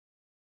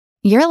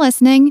You're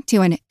listening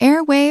to an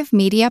Airwave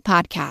Media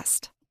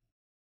Podcast.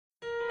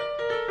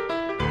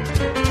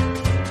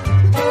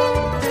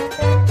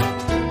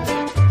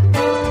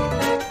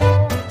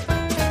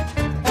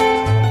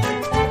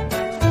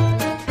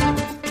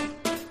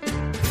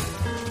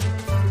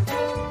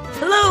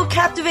 Hello,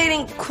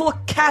 captivating cool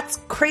cats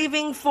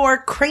craving for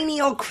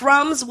cranial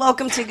crumbs.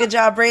 Welcome to Good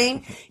Job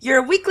Brain,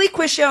 your weekly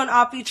quiz show and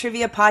offbeat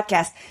trivia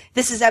podcast.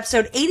 This is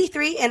episode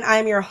 83, and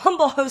I'm your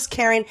humble host,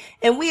 Karen,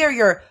 and we are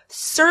your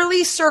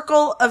surly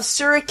circle of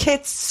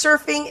surrogates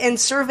surfing and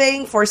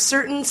surveying for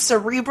certain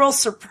cerebral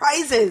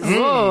surprises.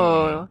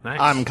 Oh, Nice.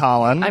 I'm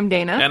Colin. I'm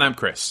Dana. And I'm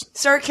Chris.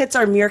 Surrogates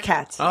are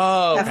meerkats.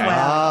 Oh, okay.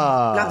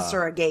 FYI. Not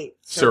surrogate.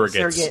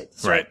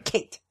 Surrogates. Right.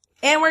 Surrogate.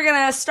 And we're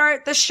going to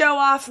start the show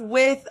off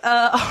with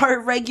our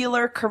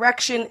regular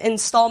correction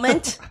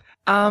installment.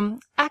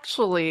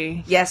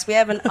 Actually. Yes, we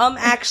have an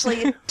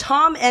actually.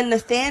 Tom and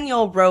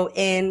Nathaniel wrote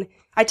in.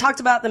 I talked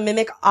about the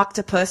mimic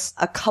octopus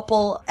a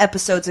couple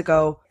episodes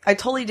ago. I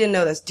totally didn't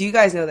know this. Do you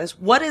guys know this?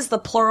 What is the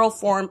plural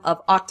form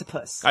of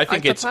octopus? I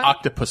think it's Octopi?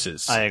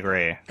 octopuses. I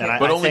agree. And but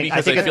I only think,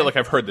 because I it- feel like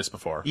I've heard this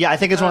before. Yeah, I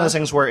think it's one of those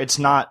things where it's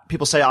not,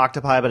 people say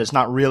octopi, but it's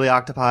not really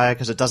octopi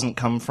because it doesn't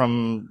come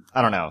from,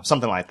 I don't know,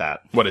 something like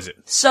that. What is it?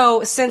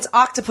 So, since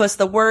octopus,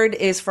 the word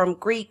is from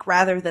Greek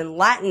rather than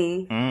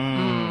Latin,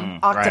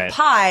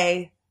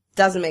 octopi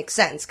doesn't make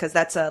sense because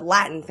that's a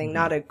Latin thing,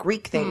 not a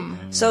Greek thing.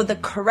 So the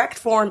correct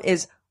form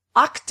is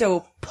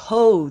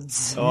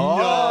octopodes.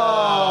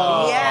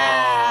 Oh.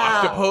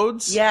 Yeah.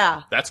 Octopodes?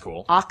 Yeah. That's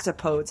cool.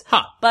 Octopodes.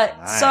 Huh. But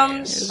Nice.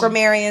 some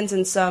grammarians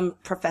and some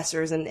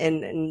professors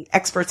and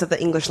experts of the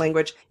English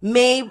language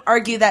may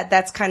argue that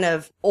that's kind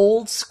of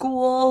old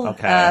school.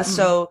 Okay.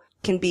 So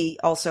can be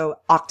also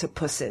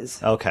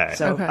octopuses. Okay.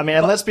 So- Okay. I mean,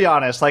 and let's be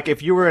honest, like,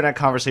 if you were in a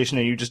conversation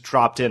and you just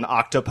dropped in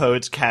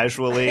octopodes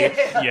casually,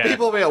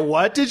 people would be like,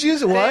 what did you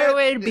say? There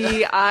What? would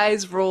be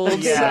eyes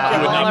rolled Yeah. We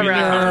would all not be in the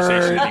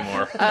conversation around.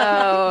 anymore.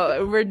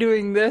 Oh, we're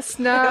doing this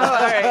now?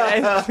 All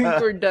right, I think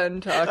we're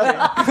done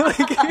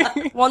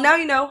talking. Well, now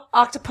you know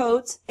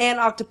octopodes and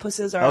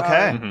octopuses are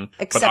Okay. But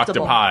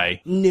acceptable. octopi,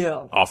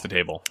 No. off the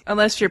table.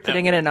 Unless you're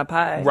putting it in a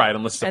pie. Right,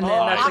 unless it's a And then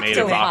pie that's made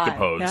of octopi.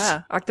 octopodes.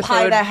 Yeah. Octopode.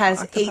 Pie that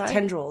has octopi. 8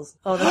 tendrils.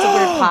 Oh, that's a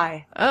weird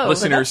pie. Oh,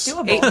 Listeners,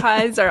 But that's eight doable.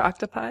 pies are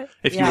octopi?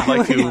 if you Yeah. would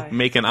like to Octopi.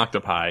 make an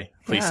octopi,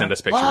 please Yeah. send us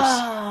pictures.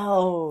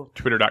 Wow.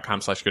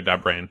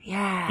 Twitter.com/good.brain.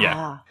 Yeah.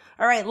 Yeah.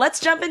 All right, let's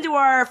jump into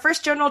our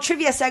first general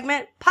trivia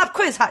segment, Pop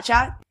Quiz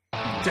Hotshot.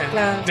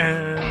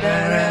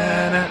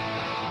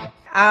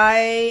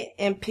 I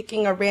am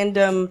picking a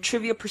random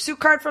Trivia Pursuit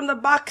card from the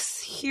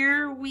box.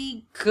 Here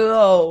we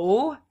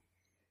go.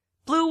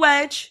 Blue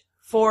Wedge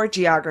for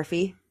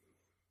geography.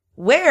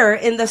 Where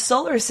in the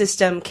solar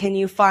system can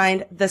you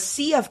find the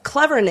Sea of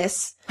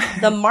Cleverness,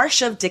 the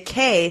Marsh of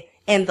Decay,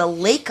 and the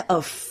Lake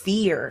of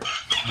Fear?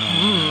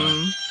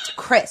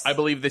 Chris. I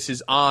believe this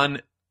is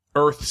on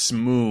Earth's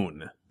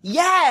moon.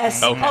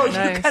 Yes! Okay. Oh, you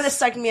Nice. kind of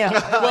psyched me up.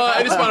 Well,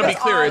 I just want to be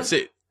clear. on It's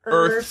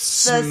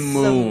Earth's Earth's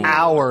moon.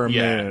 Our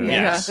Yeah. moon.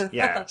 Yes.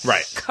 Yes.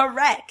 Right.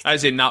 Correct.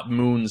 As in not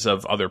moons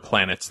of other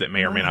planets that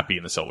may or may not be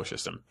in the solar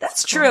system.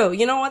 That's true.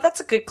 You know what? That's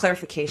a good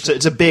clarification. So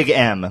it's a big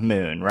M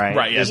moon, right?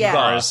 Right, yes.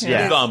 Yeah.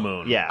 The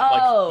moon. Yeah.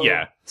 Oh.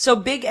 Yeah. So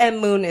Big M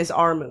moon is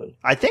our moon.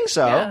 I think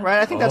so, Yeah. right?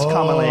 I think that's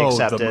commonly the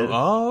accepted. moon.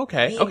 Oh,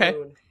 okay. The Okay.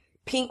 moon.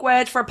 Pink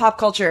Wedge for pop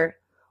culture.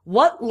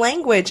 What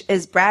language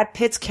is Brad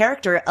Pitt's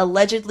character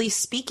allegedly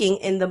speaking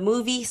in the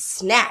movie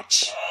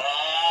Snatch?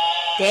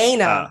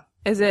 Dana.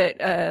 Is it,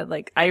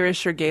 like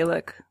Irish or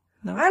Gaelic?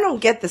 No. I don't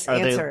get this Are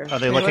answer.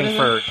 they looking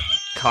for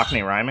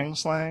Cockney rhyming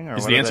slang? Or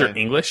Is what the are answer they?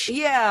 English?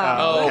 Yeah.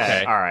 Oh,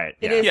 okay. All right.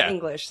 It yeah. is Yeah.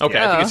 English. Okay,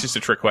 I think Oh. it's just a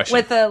trick question.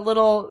 With the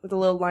little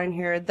line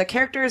here, the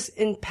character's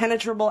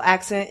impenetrable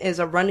accent is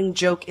a running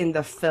joke in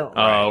the film.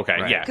 Oh, okay.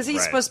 right. Yeah. Because he's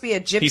Right. supposed to be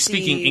a gypsy. He's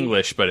speaking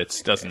English, but it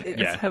doesn't.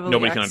 It's Yeah. heavily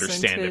Nobody can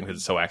understand accented. him because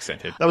it's so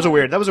accented. That was a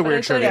weird But I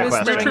thought trivia it was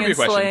question. throwing Trivia in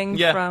question. slang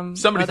Yeah. from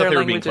Somebody other thought they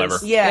were being languages.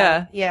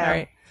 clever. Yeah. All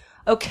right.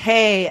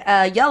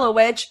 Okay, Yellow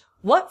Wedge.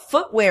 What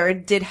footwear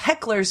did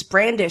hecklers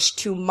brandish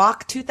to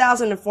mock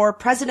 2004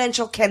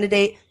 presidential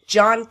candidate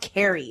John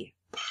Kerry?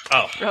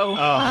 Oh.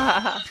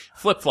 Oh.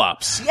 Flip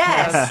flops.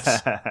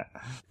 Yes.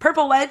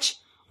 Purple Wedge.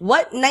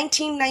 What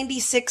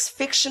 1996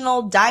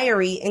 fictional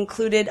diary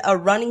included a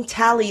running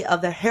tally of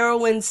the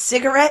heroine's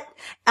cigarette,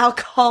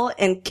 alcohol,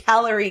 and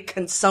calorie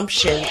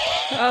consumption?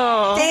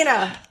 Oh.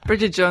 Dana.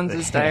 Bridget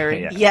Jones's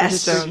diary. Yeah.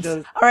 Yes. Bridget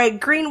Jones. All right,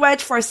 Green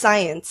Wedge for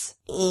science.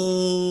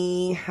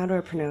 How do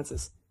I pronounce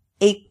this?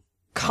 A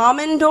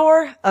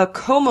commondor, a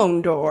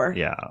comondor,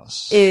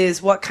 Yes. is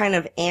what kind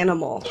of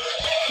animal?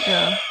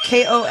 Yeah.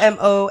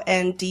 Komondor.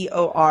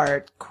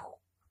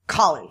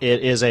 Colin.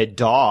 It is a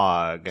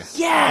dog.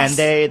 Yes.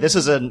 And this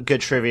is a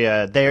good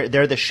trivia.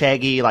 They're the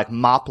shaggy, like,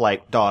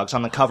 mop-like dogs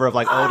on the cover of,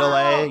 like,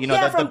 Odelay. You know,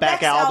 yeah, the from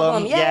Beck Beck's album.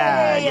 album.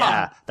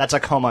 Yeah. That's a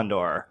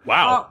commandor.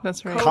 Wow.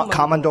 That's right.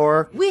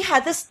 Commandor. We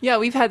had this Yeah,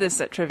 we've had this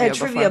at trivia at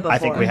trivia before. I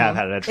think we have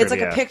had it at trivia.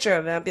 It's like a picture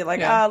of it. I'd be like,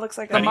 Yeah. it looks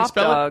like The do you mop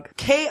spell it? dog.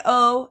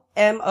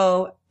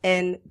 Komondor.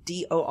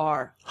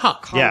 Huh.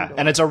 Yeah, Condor.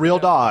 and it's a real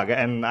dog,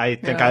 and I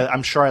think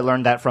I'm sure I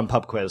learned that from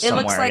Pub Quiz It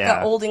somewhere. looks like yeah.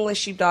 an old English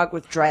sheepdog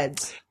with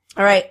dreads.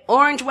 All right,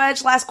 Orange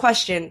Wedge, last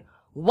question.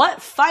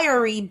 What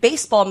fiery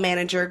baseball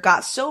manager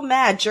got so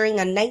mad during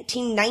a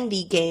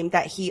 1990 game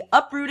that he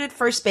uprooted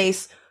first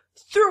base,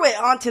 threw it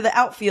onto the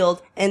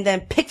outfield, and then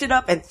picked it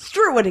up and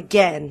threw it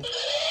again?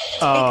 Take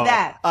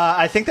that.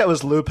 I think that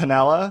was Lou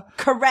Piniella.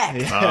 Correct.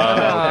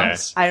 Okay.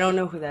 I don't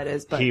know who that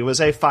is, but... He was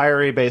a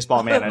fiery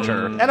baseball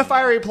manager and a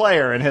fiery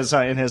player in his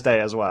day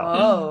as well.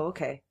 Oh,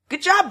 okay.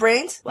 Good job,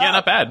 Brains. Yeah, Wow.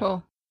 not bad.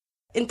 Cool.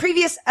 In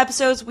previous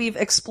episodes, we've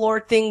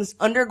explored things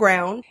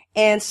underground,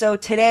 and so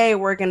today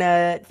we're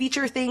gonna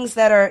feature things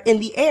that are in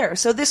the air.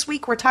 So this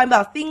week we're talking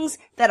about things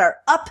that are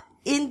up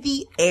in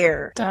the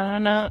air.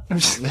 Da-na-na. I'm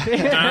just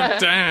kidding. Dun,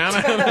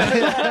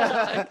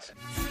 dun.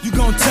 You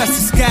gon' touch the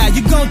sky,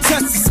 you gon'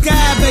 touch the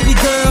sky, baby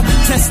girl,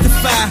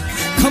 testify.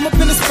 Come up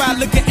in the spot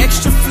looking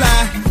extra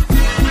fly.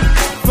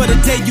 For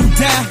the day you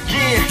die,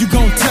 you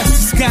gon' touch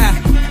the sky.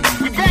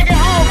 We back at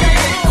home,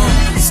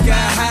 baby. Sky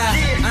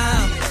high,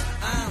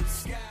 I'm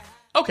sky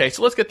high. Okay,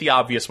 so let's get the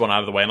obvious one out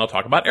of the way, and I'll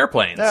talk about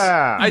airplanes.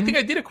 Yeah. I think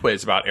I did a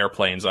quiz about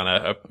airplanes on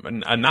a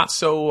not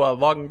so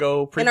long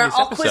ago previous our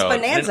all-quiz episode.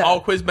 bonanza. In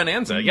all quiz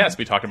bonanza. Yes,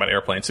 we talked about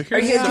airplanes. So Are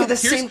here's you gonna do the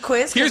here's- same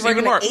quiz? 'Cause Here's we're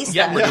even gonna more. ace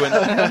Yeah, that.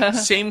 we're doing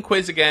same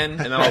quiz again,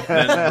 and then I've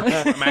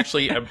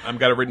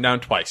got it written down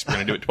twice. We're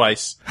gonna do it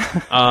twice.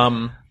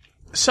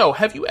 So,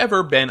 have you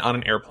ever been on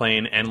an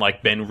airplane and,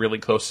 like, been really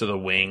close to the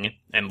wing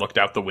and looked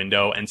out the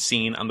window and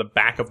seen on the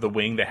back of the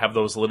wing they have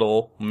those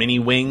little mini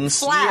wings?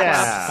 Flaps.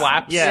 Yeah.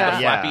 Flaps, Yeah,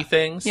 the yeah. flappy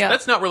things. Yeah.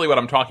 That's not really what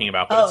I'm talking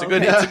about, but it's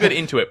a good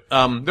into it.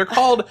 They're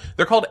called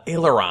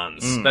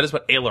ailerons. That is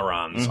what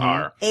ailerons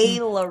are.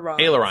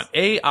 Aileron. Aileron.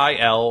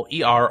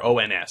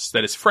 AILERONS.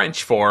 That is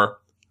French for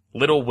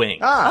little wing.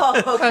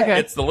 Oh, okay. Okay.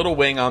 It's the little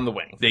wing on the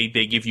wing. They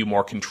give you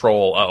more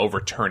control over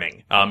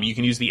turning. You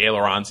can use the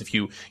ailerons. If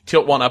you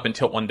tilt one up and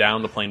tilt one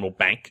down, the plane will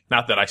bank.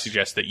 Not that I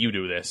suggest that you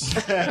do this.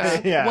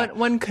 Yeah.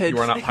 One could. You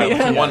are not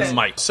piloting. One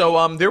might.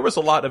 So there was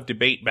a lot of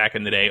debate back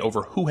in the day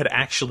over who had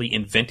actually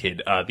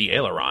invented the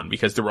aileron,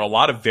 because there were a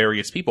lot of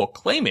various people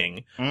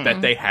claiming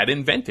that they had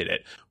invented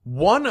it.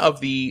 One of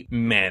the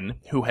men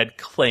who had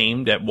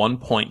claimed at one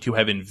point to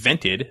have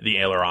invented the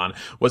aileron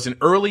was an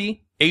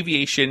early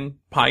aviation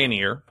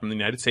pioneer from the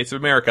United States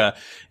of America,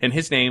 and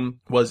his name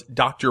was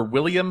Dr.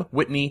 William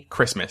Whitney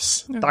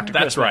Christmas. Dr.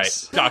 That's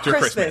Christmas. right. Dr.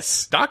 Christmas.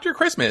 Christmas. Dr.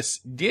 Christmas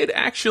did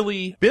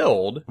actually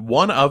build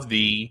one of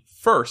the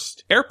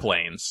first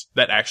airplanes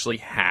that actually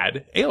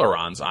had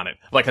ailerons on it.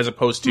 Like, as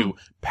opposed to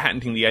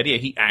patenting the idea,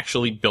 he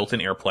actually built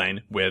an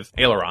airplane with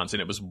ailerons,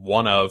 and it was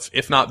one of,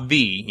 if not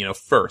the,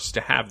 first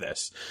to have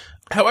this.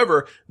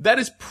 However, that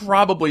is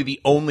probably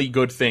the only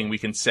good thing we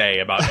can say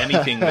about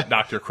anything that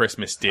Dr.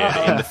 Christmas did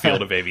in the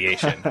field of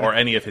aviation, or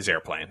any of his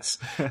airplanes.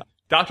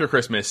 Dr.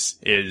 Christmas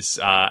is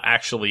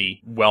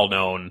actually well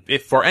known,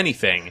 if for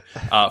anything,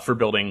 for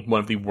building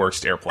one of the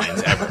worst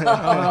airplanes ever.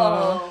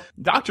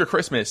 Dr.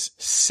 Christmas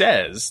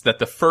says that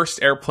the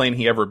first airplane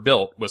he ever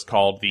built was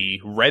called the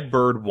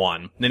Redbird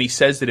 1. Then he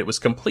says that it was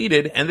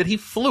completed and that he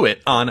flew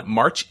it on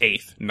March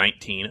 8th,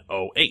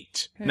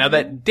 1908. Now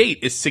that date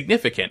is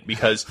significant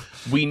because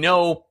we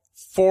know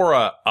for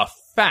a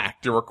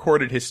fact, a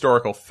recorded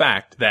historical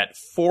fact, that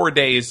 4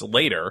 days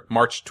later,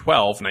 March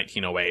 12,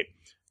 1908,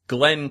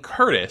 Glenn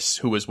Curtiss,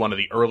 who was one of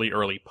the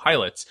early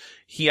pilots,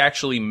 he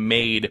actually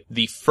made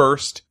the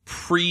first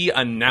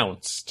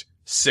pre-announced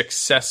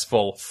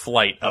successful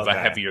flight of a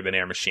heavier than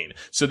air machine.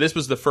 So this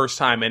was the first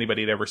time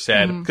anybody had ever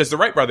said, because the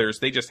Wright brothers,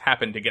 they just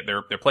happened to get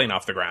their plane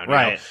off the ground.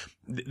 Right.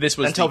 This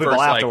was And tell the people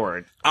first,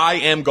 afterward. I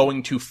am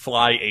going to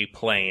fly a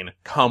plane.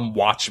 Come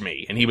watch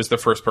me. And he was the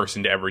first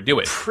person to ever do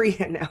it.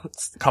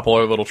 Pre-announced. A couple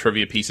other little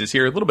trivia pieces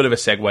here. A little bit of a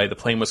segue. The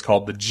plane was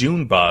called the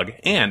Junebug,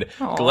 and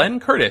Glenn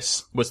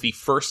Curtiss was the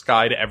first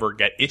guy to ever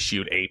get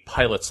issued a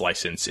pilot's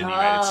license in the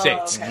United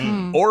States.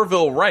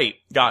 Orville Wright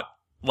got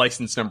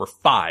license number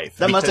 5.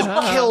 That must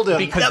have killed him.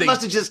 because That they-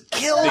 must have just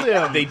killed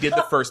him. They did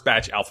the first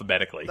batch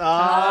alphabetically.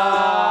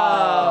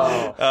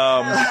 Oh.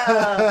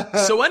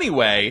 So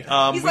anyway,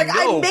 He's we like,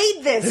 know- I made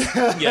this,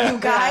 Yeah. you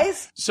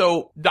guys.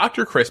 So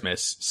Dr.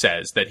 Christmas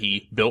says that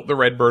he built the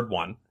Redbird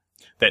 1,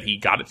 that he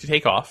got it to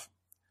take off,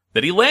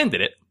 that he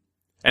landed it,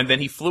 and then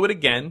he flew it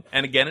again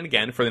and again and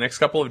again for the next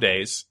couple of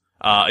days,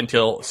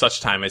 until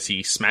such time as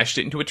he smashed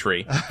it into a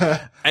tree.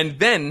 And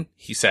then,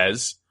 he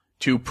says,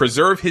 to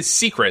preserve his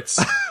secrets,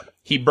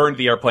 he burned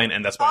the airplane,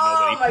 and that's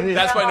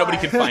why nobody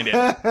could find it,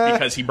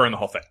 because he burned the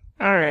whole thing.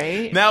 All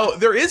right. Now,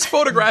 there is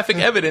photographic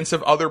evidence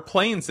of other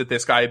planes that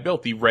this guy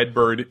built, the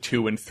Redbird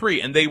 2 and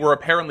 3, and they were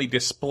apparently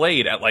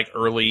displayed at like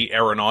early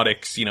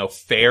aeronautics,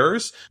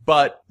 fairs,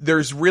 but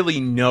there's really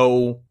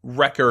no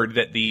record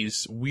that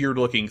these weird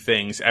looking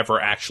things ever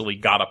actually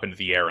got up into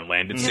the air and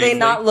landed Do safely. they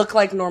not look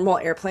like normal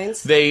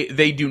airplanes? They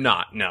do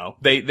not, no.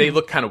 They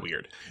look kind of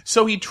weird.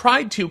 So he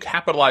tried to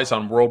capitalize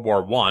on World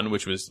War I,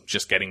 which was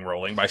just getting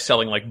rolling, by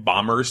selling like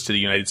bombers to the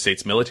United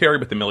States military,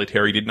 but the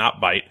military did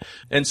not bite.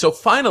 And so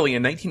finally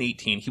in 1918,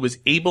 he was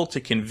able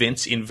to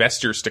convince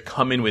investors to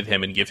come in with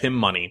him and give him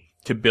money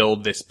to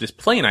build this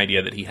plane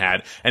idea that he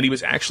had, and he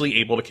was actually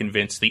able to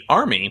convince the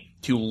Army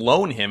to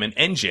loan him an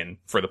engine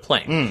for the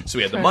plane. So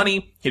he had the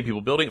money, he had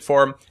people building it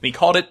for him, and he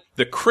called it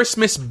the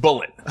Christmas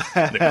Bullet.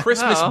 The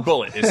Christmas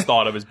Bullet is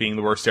thought of as being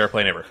the worst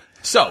airplane ever.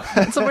 So,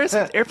 It's the worst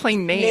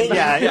airplane name.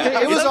 Yeah,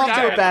 it was It's off to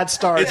bad. a bad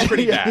start. It's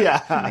pretty bad.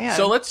 Yeah. Man.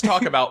 So let's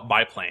talk about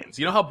biplanes.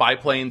 You know how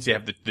biplanes, you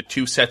have the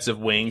two sets of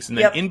wings, and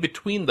then Yep. in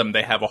between them,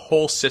 they have a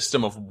whole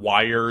system of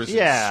wires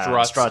Yeah,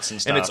 and struts and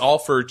stuff. it's all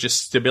for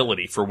just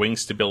stability, for wing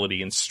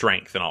stability and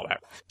strength and all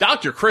that.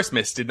 Dr.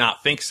 Christmas did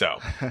not think so.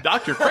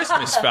 Dr.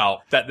 Christmas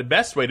felt that the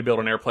best way to build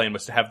an airplane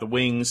was to have the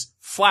wings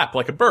flap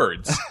like a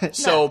bird's.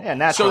 So, Yeah,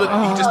 natural. so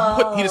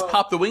that he just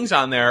popped the wings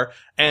on there,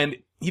 and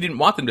he didn't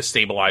want them to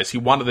stabilize. He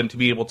wanted them to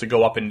be able to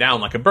go up and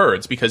down like a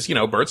bird's because,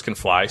 birds can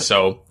fly.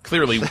 So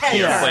clearly the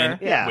airplane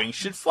Yeah. wings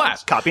should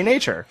flap. Copy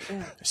nature.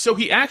 So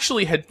he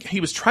actually he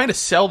was trying to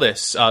sell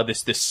this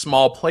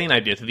small plane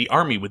idea to the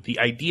Army with the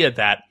idea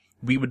that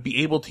we would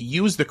be able to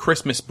use the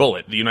Christmas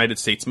Bullet, the United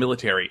States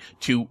military,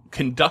 to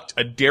conduct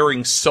a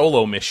daring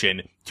solo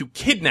mission to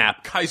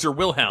kidnap Kaiser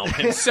Wilhelm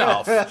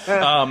himself,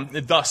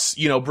 thus,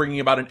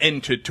 bringing about an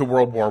end to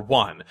World War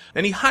I.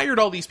 And he hired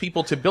all these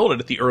people to build it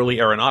at the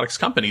early aeronautics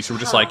companies who were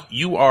just like,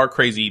 you are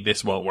crazy,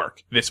 this won't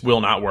work. This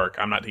will not work.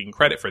 I'm not taking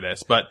credit for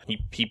this. But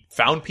he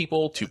found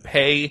people to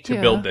pay to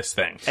build this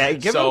thing.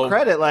 Give him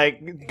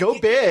credit, go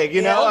big,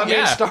 I mean,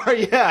 Yeah. start,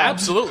 yeah.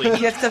 Absolutely. He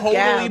Gift of totally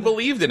gab.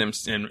 believed in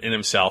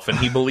himself, and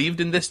he believed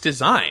in this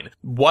design.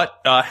 What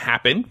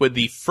happened with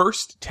the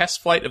first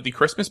test flight of the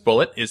Christmas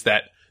Bullet is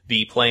that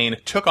the plane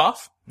took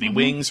off, the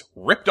wings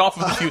ripped off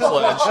of the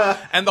fuselage,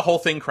 and the whole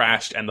thing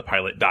crashed, and the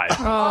pilot died.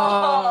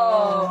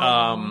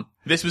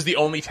 This was the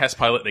only test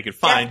pilot they could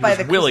find who by was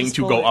the willing Christmas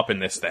to go bullet. up in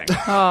this thing.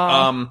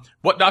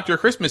 What Dr.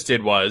 Christmas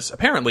did was,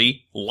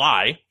 apparently,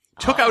 lie.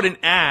 Took out an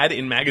ad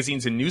in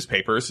magazines and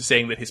newspapers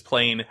saying that his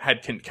plane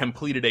had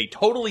completed a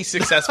totally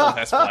successful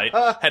test flight,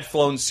 had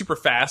flown super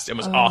fast, and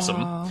was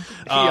awesome.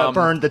 He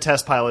burned the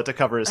test pilot to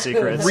cover his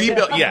secrets.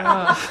 Rebuilt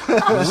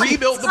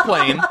the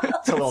plane.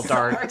 It's a little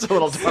dark. It's a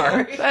little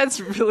dark.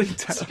 That's really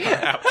tough.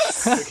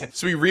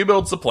 So he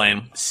rebuilds the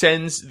plane,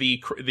 sends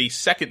the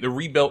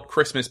rebuilt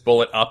Christmas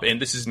Bullet up,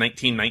 and this is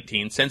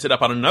 1919, sends it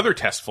up on another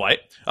test flight,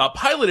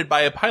 piloted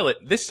by a pilot,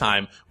 this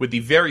time with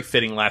the very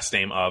fitting last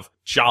name of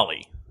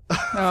Jolly.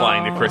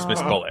 Flying the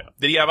Christmas Bullet.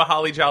 Did he have a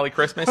holly jolly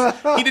Christmas?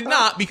 He did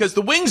not, because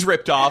the wings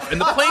ripped off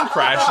and the plane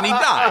crashed and he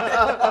died.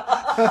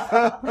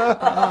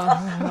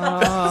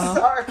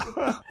 Sorry.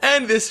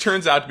 And this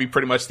turns out to be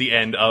pretty much the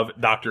end of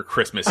Dr.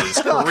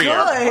 Christmas's career.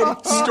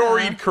 Good.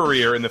 Storied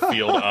career in the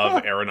field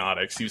of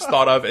aeronautics. He was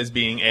thought of as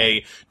being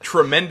a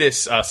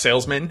tremendous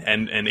salesman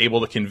and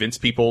able to convince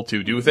people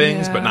to do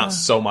things, but not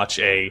so much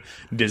a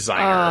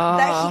designer.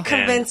 That he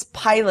convinced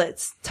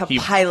pilots to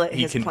pilot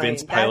his plane. He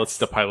convinced pilots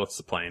to pilot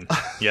the plane.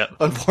 Yep.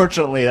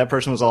 Unfortunately, that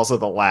person was also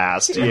the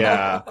last.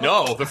 Yeah.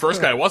 No, the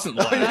first guy wasn't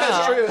the last.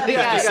 That's true.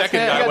 The second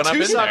guy went up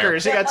two in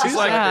suckers. there. You got two He's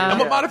like, suckers. and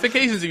what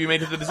modifications have you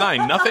made to the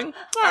design? Nothing?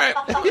 All right.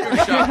 I'll give it a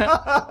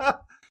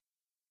shot.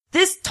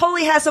 This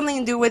totally has something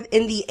to do with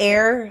in the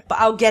air, but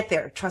I'll get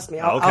there. Trust me.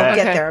 I'll Okay.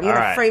 get there. I'm going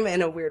All to right. frame it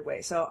in a weird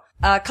way. So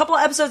a couple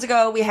of episodes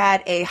ago, we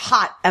had a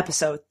hot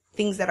episode,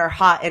 things that are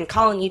hot. And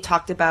Colin, you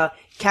talked about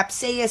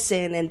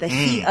capsaicin and the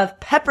heat of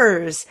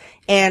peppers.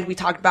 And we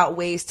talked about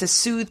ways to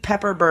soothe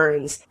pepper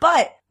burns.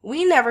 But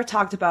we never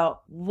talked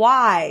about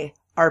why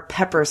are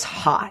peppers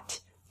hot.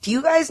 Do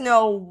you guys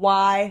know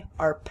why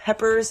are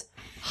peppers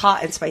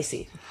hot and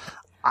spicy?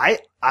 I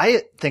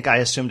think I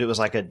assumed it was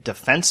like a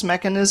defense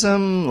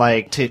mechanism,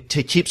 like to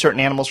keep certain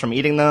animals from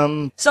eating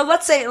them. So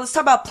let's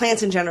talk about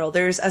plants in general.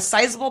 There's a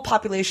sizable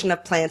population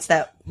of plants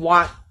that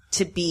want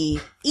to be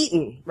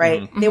eaten,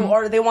 right? They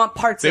want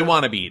parts. They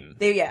want to be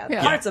eaten.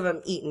 Parts of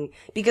them eaten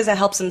because it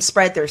helps them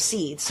spread their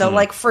seeds. So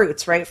like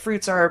fruits, right?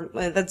 Fruits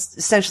that's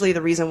essentially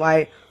the reason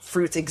why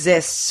fruits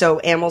exist. So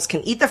animals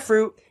can eat the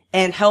fruit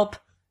and help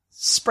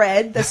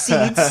spread the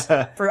seeds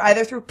for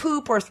either through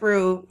poop or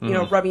through,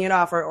 rubbing it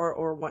off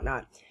or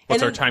whatnot.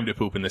 What's And our time to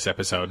poop in this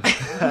episode?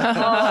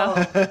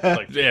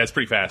 It's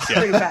pretty fast. Yeah.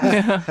 pretty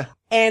fast.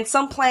 And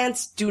some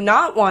plants do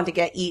not want to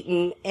get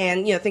eaten.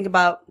 And, think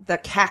about the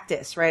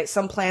cactus, right?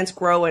 Some plants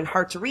grow in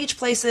hard to reach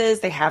places.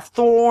 They have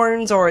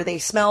thorns or they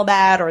smell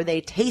bad or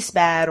they taste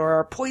bad or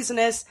are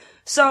poisonous.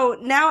 So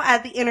now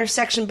at the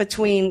intersection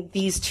between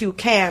these two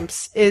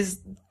camps is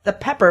the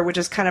pepper, which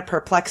is kind of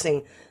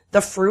perplexing.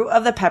 The fruit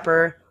of the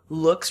pepper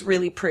looks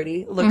really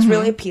pretty, looks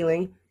really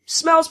appealing,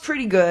 smells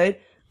pretty good.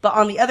 But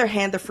on the other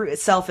hand, the fruit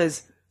itself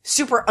is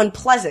super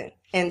unpleasant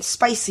and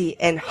spicy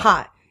and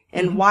hot.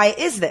 And why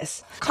is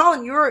this?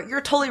 Colin,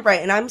 you're totally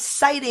right. And I'm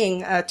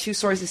citing two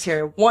sources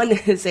here. One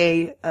is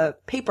a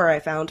paper I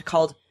found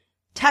called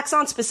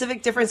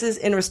Taxon-Specific Differences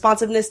in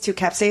Responsiveness to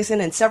Capsaicin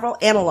and Several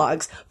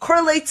Analogs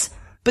Correlates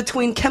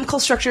Between Chemical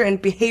Structure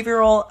and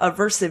Behavioral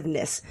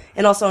Aversiveness.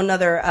 And also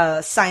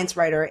another science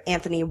writer,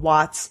 Anthony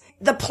Watts.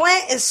 The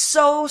plant is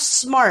so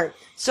smart.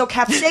 So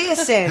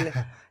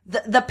capsaicin...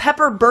 The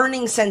pepper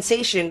burning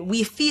sensation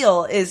we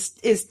feel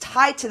is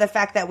tied to the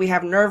fact that we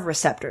have nerve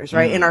receptors,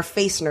 right, in our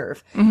face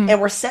nerve,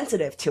 and we're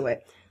sensitive to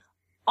it.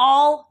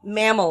 all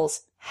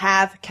mammals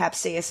have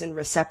capsaicin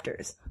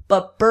receptors,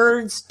 but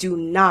birds do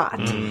not.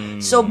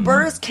 So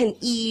birds can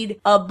eat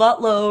a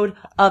buttload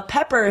of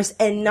peppers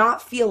and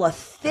not feel a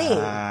thing.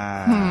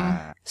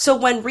 So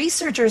when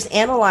researchers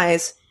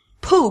analyze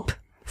poop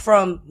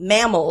from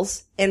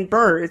mammals and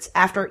birds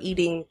after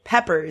eating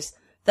peppers,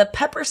 the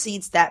pepper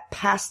seeds that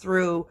pass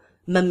through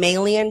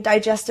mammalian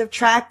digestive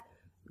tract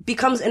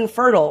becomes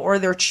infertile, or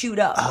they're chewed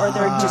up, or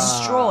they're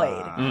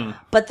destroyed.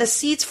 But the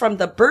seeds from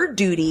the bird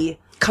duty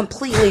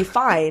completely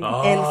fine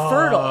and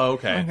fertile.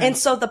 Okay. And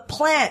so the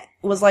plant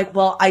was like,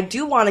 well, I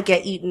do want to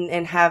get eaten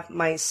and have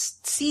my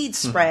seeds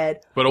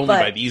spread. But only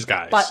by these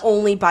guys. But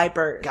only by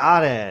birds.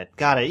 Got it.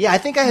 Yeah, I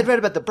think I had read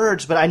about the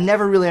birds, but I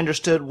never really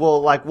understood, well,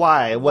 like,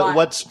 why?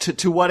 What's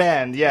to what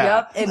end? Yeah.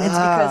 Yep. And it's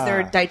because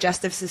their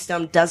digestive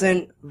system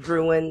doesn't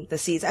ruin the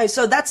seeds.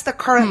 So that's the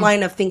current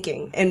line of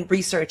thinking, and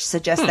research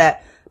suggests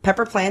that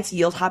pepper plants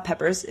yield hot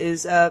peppers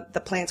is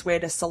the plant's way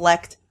to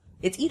select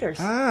its eaters.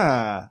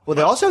 Well,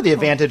 they also have the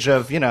advantage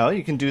of,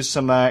 you can do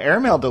some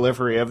airmail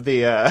delivery of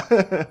the.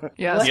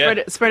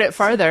 Spread it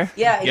farther.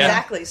 Yeah,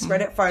 exactly. Spread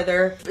it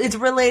farther. It's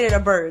related to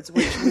birds,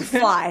 which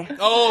fly. That's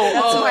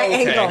my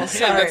angle. Yeah,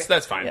 Sorry.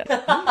 that's fine.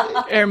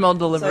 Airmail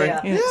delivery.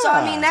 So,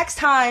 I mean, next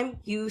time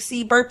you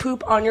see bird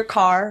poop on your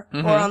car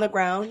or on the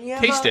ground,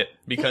 Taste it,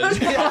 because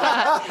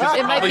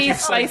It might be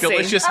it's like spicy.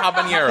 delicious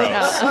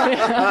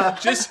habaneros.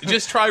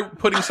 Just try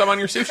putting some on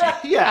your sushi.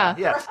 Yeah.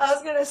 I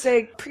was gonna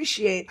say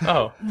appreciate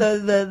Oh. the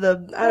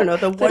I don't know,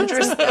 the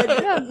wondrous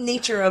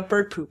nature of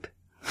bird poop.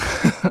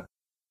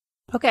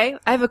 Okay,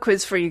 I have a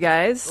quiz for you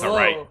guys. All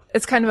right.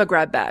 It's kind of a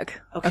grab bag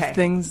Okay. of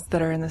things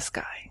that are in the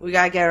sky. We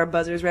gotta get our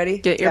buzzers ready.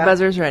 Get your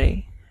buzzers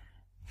ready.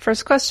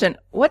 First question.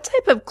 What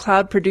type of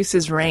cloud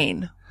produces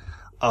rain?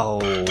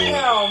 Oh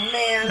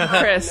man.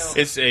 Chris.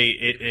 It's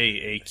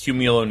a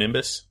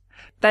cumulonimbus.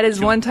 That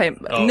is one type.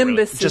 Oh,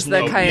 Nimbus really? is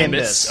the kind.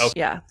 Nimbus. Okay.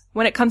 Yeah.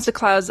 When it comes to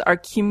clouds, are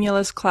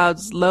cumulus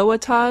clouds low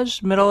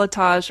etage, middle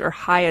etage, or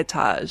high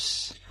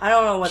etage? I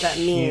don't know what that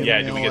means.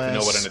 Yeah, do we get to know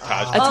what an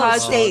etage is? Oh,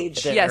 Etage.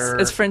 stage. Yes,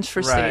 it's French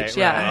for Right, stage.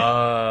 Yeah.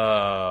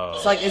 Oh.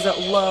 It's like, is it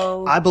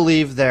low? I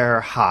believe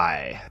they're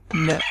high.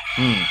 No,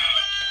 I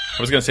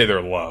was going to say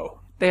they're low.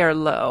 they are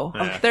low.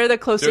 Yeah. They're the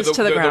closest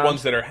to the they're ground. the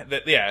ones that are,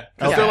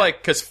 because they're like,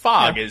 because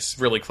fog is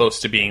really close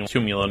to being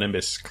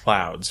cumulonimbus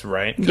clouds,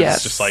 right? 'Cause Yes.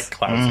 It's just like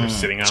clouds that are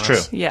sitting on True.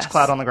 us. Yes. It's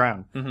cloud on the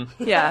ground.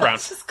 Yeah.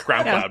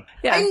 Ground Yeah. cloud.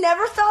 Yeah. I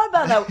never thought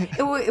about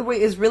that.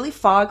 Wait, is really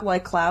fog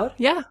like cloud?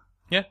 Yeah.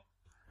 Yeah.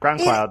 Ground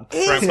cloud.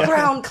 It is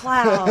ground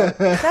cloud.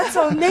 That's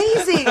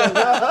amazing.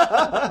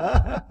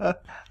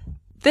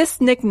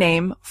 This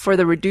nickname for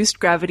the reduced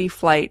gravity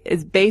flight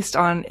is based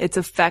on its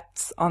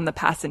effects on the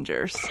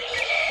passengers.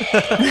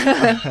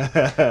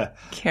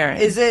 Karen.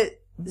 Is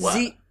it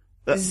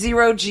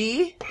zero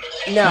G?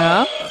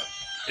 No.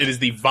 It is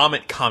the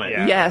vomit comet.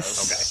 Yeah.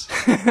 Yes.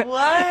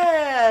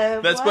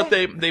 What? That's what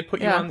they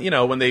put you Yeah.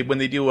 on, when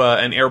they do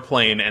an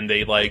airplane and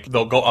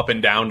they'll go up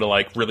and down to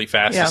like really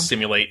fast Yeah. to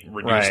simulate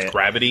reduced Right.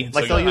 gravity.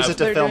 Like So they'll you'll use have- it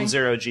to They're film doing-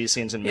 zero-G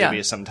scenes in Yeah.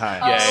 movies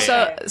sometimes.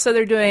 So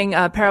they're doing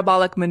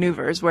parabolic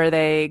maneuvers where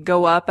they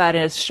go up at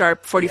a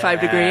sharp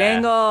 45-degree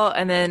angle,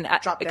 and then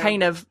Drop down.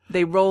 kind of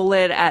they roll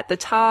it at the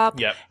top.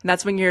 Yep. And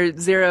that's when you're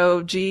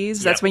 0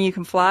 Gs. That's Yep. when you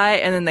can fly,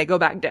 and then they go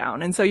back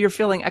down. And so you're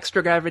feeling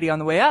extra gravity on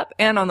the way up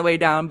and on the way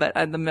down, but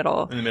in the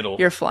middle,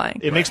 you're flying.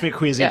 It makes me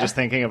queasy Yeah. just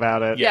thinking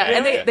about it. Yeah,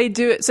 and Yeah. they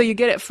do it. So you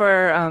get it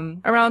for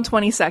around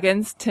 20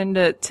 seconds, 10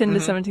 to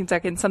 17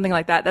 seconds, something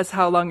like that. That's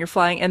how long you're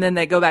flying, and then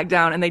they go back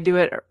down and they do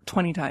it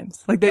 20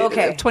 times, like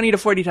 20 to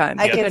 40 times,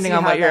 I can depending see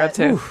on how what you're that- up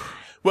to.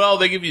 Well,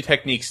 they give you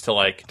techniques to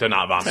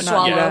not vomit. To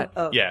not do yeah. that.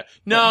 Oh. Yeah.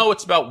 No,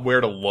 it's about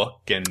where to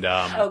look and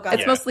gotcha.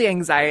 It's mostly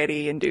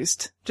anxiety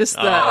induced. Just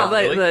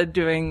really? the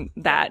doing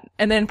that,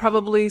 and then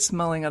probably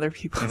smelling other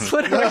people's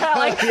food.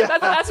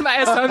 That's my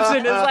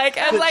assumption. Is like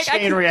I was like I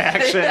chain could,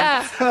 reaction.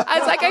 Yeah, I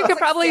was like I could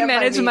probably stand by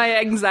manage me. my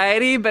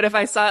anxiety, but if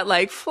I saw it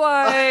like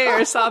fly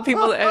or saw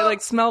people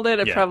smelled it,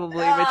 it Yeah. probably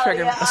would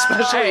trigger. yeah.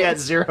 Especially at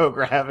zero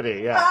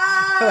gravity. Yeah.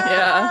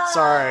 Yeah.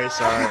 Sorry.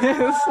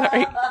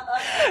 Sorry.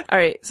 All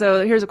right.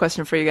 So here's a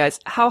question for you guys.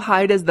 How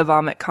high does the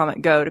vomit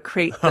comet go to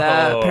create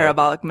the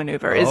parabolic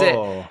maneuver? Is it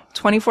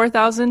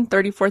 24,000,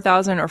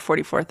 34,000, or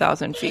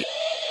 44,000 feet?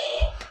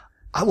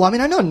 Well, I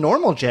mean, I know a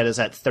normal jet is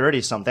at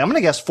 30 something. I'm going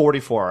to guess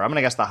 44. I'm going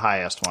to guess the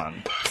highest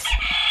one.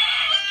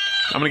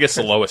 I'm going to guess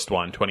the lowest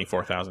one,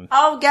 24,000.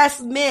 I'll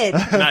guess mid.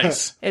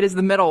 Nice. It is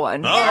the middle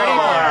one. It's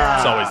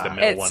always the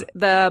middle one. It's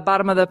the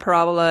bottom of the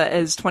parabola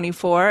is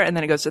 24, and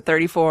then it goes to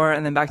 34,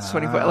 and then back to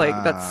 24.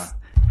 Like that's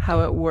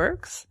how it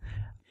works.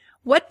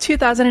 What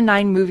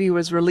 2009 movie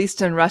was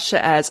released in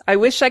Russia as "I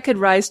Wish I Could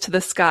Rise to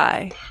the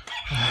Sky"?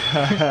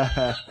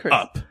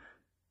 Up.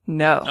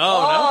 No.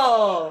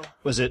 Oh.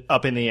 Was it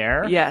Up in the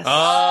Air? Yes.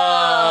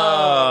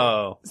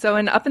 Oh. So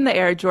in Up in the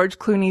Air, George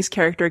Clooney's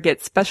character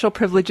gets special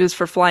privileges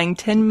for flying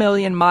 10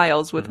 million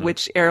miles with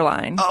which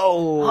airline?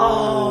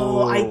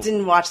 Oh, I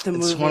didn't watch the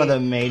movie. It's one of the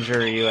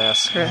major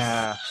U.S.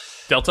 Yeah.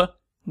 Delta?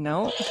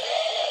 No.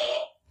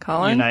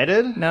 Colin?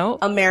 United? No.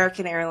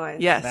 American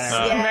Airlines. Yes.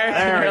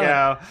 There we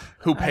go.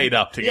 Who paid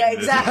up to get Yeah,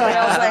 into this? exactly.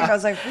 I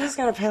was like, who's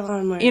gonna pay a lot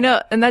of money? You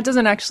know, and that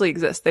doesn't actually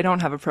exist. They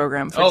don't have a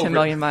program for 10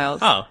 million miles.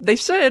 Oh. They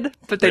should,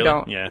 but they Really?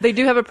 don't. Yeah. They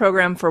do have a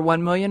program for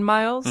 1 million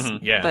miles,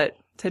 yeah. but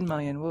 10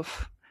 million,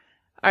 woof.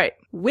 All right.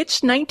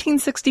 Which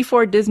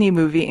 1964 Disney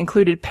movie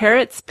included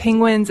parrots,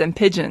 penguins, and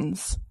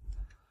pigeons?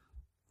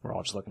 We're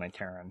all just looking at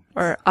Karen.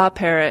 Or a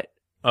parrot,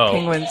 Oh.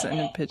 penguins,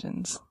 and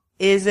pigeons?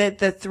 Is it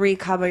the Three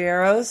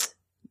Caballeros?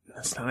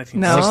 That's not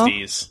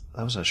 1960s.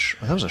 That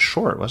was a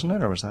short, wasn't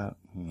it? Or was that?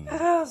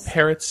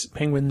 Parrots,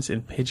 penguins,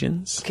 and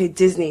pigeons. Okay,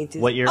 Disney.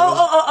 What year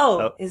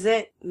Oh. Is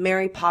it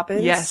Mary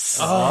Poppins? Yes.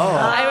 Oh.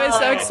 I was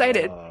so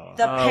excited.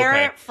 The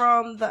parrot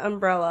from the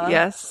umbrella.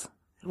 Yes.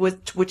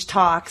 Which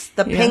talks.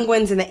 The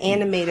penguins in the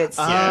animated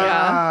scene.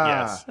 Yeah.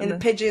 Yes. And the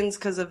pigeons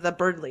because of the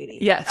bird lady.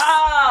 Yes.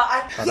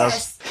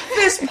 Yes.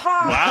 Fist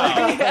pump.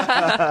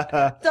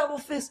 Wow. Double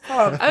fist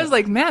pump. I was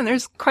like, man,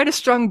 there's quite a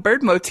strong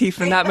bird motif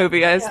in that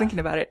movie. I was thinking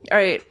about it. All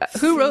right.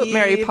 Who wrote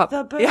Mary Feed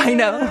Poppins? the Yeah, I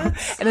know.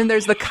 birds. And then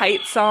there's the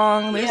kite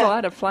song. There's a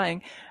lot of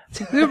flying.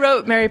 Who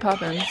wrote Mary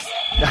Poppins?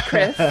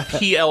 Chris?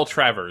 P.L.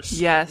 Travers.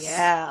 Yes.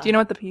 Yeah. Do you know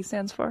what the P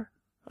stands for?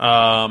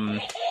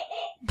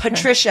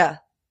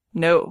 Patricia.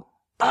 No.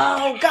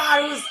 Oh,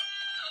 God. It was.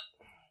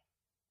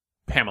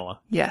 Pamela.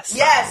 Yes.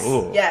 Yes.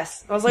 Ooh.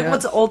 Yes. I was like, Yeah.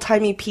 what's an old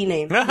timey P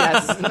name?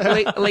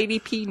 Yes. Lady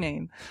P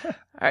name. All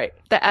right.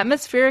 The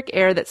atmospheric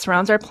air that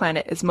surrounds our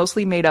planet is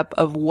mostly made up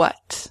of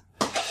what?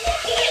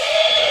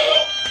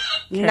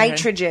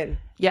 Nitrogen.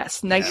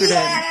 Yes, nitrogen.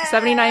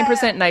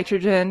 79%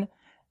 nitrogen,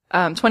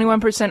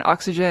 21%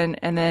 oxygen,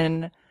 and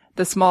then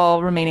the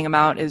small remaining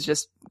amount is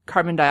just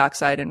carbon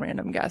dioxide and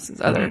random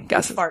gases, other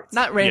gases. Farts.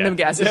 Not random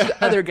gases,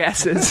 other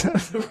gases.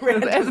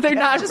 They're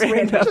not just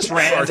random. Just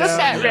random. Just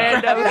that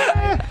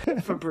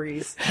random.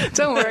 Febreze.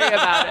 Don't worry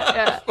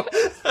about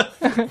it.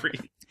 Yeah.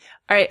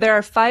 All right, there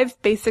are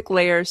 5 basic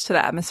layers to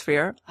the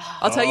atmosphere.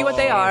 I'll tell you what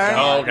they are.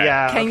 Oh, okay.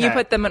 Yeah. Can you okay.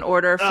 put them in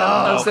order from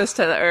closest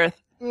to the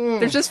Earth?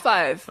 There's just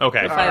 5.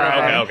 Okay. Five of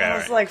them. Okay. That All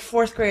was right. like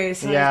 4th grade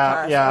science Yeah,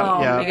 class. yeah,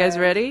 Oh, yeah. You guys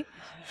ready?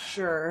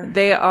 Sure.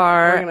 They We're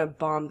are, gonna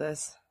bomb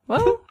this.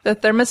 well, the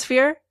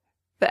thermosphere,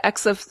 the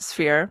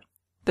exosphere,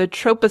 the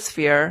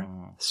troposphere,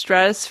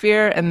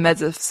 stratosphere, and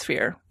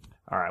mesosphere.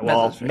 All right.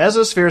 Well,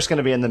 mesosphere is going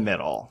to be in the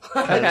middle.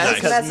 Okay. Nice.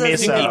 Because Mesosphere. I think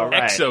the meso,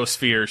 right.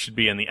 exosphere should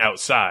be on the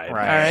outside.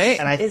 Right. All right.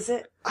 And Is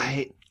it?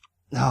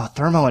 no,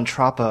 thermo and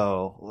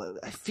tropo.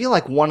 I feel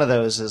like one of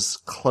those is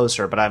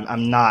closer, but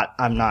I'm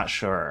not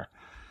sure.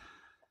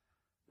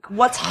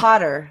 What's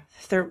hotter?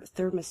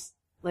 Thermos.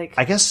 Like.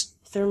 I guess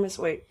Thermos.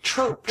 Wait. What's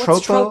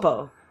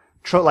Tropo?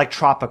 tropo? like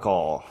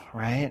tropical,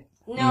 right?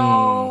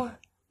 No.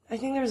 I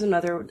think there's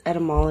another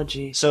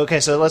etymology. So okay,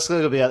 so let's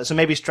look at the other. So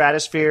maybe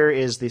stratosphere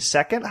is the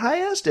second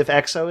highest if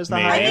exo is the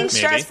Maybe. I highest. think Maybe.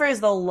 stratosphere is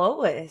the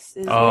lowest.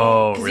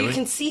 Oh, Because really? you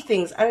can see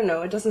things. I don't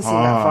know. It doesn't seem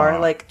that far.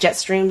 Like jet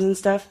streams and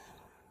stuff.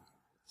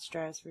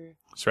 Stratosphere.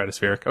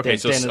 Stratospheric. Okay,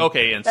 so Dan-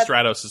 and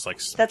stratos is like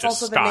That's just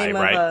also the sky, name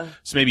of right? a-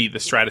 So maybe the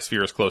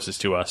stratosphere is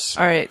closest to us.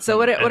 All right. So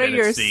what And are then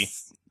yours?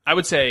 it's I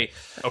would say,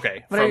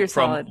 okay, What are your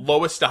from solid?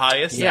 lowest to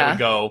highest, I Yeah. would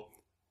go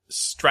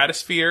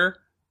stratosphere,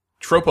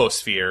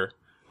 troposphere,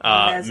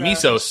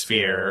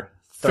 mesosphere,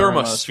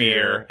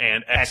 thermosphere,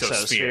 and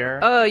exosphere.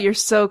 Oh, you're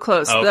so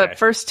close. The Okay.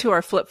 first 2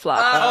 are flip-flop.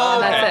 Oh,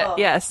 That's okay. it.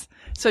 Yes.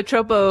 So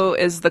tropo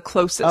is the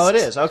closest. Oh, it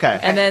is. Okay.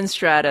 And then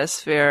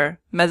stratosphere.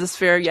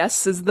 Mesosphere,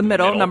 yes, is the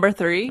middle, number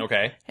 3.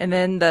 Okay. And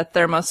then the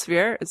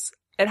thermosphere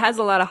it has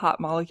a lot of hot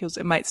molecules.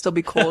 It might still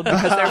be cold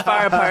because they're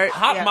far apart.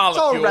 Hot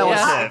molecules.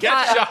 relative. Get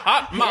Yeah. your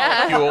hot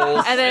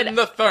molecules And then- in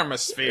the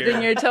thermosphere.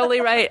 Then you're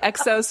totally right.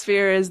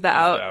 Exosphere is the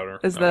outer.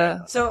 is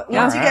the So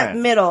once you get Alright.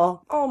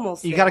 middle,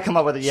 almost. You there. got to come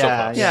up with it. So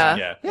Yeah. close.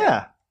 Yeah.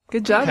 Yeah.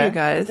 Good job, Okay. you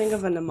guys. Think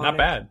of a mnemonic. Not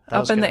bad.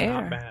 Up in the good. air.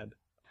 Not bad.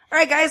 All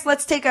right, guys,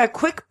 let's take a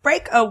quick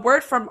break. A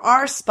word from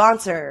our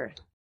sponsor.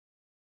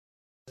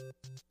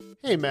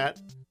 Hey, Matt.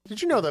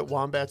 Did you know that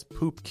wombats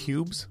poop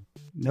cubes?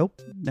 Nope,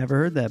 never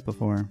heard that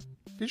before.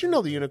 Did you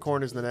know the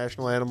unicorn is the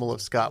national animal of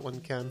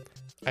Scotland, Ken?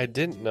 I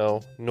didn't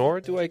know,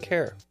 nor do I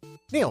care.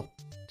 Neil,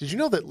 did you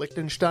know that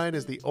Liechtenstein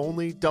is the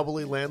only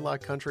doubly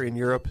landlocked country in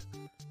Europe?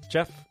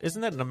 Jeff,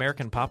 isn't that an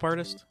American pop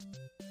artist?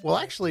 Well,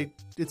 actually,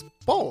 it's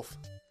both.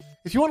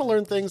 If you want to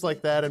learn things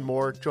like that and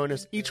more, join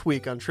us each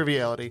week on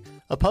Triviality,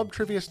 a pub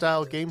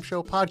trivia-style game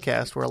show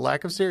podcast where a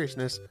lack of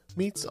seriousness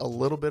meets a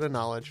little bit of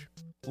knowledge.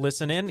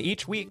 Listen in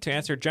each week to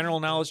answer general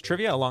knowledge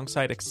trivia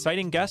alongside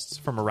exciting guests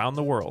from around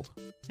the world.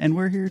 And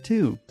we're here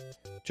too.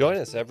 Join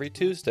us every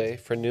Tuesday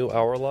for new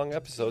hour-long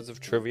episodes of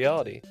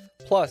Triviality,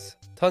 plus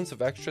tons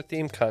of extra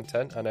themed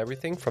content on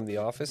everything from The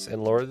Office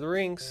and Lord of the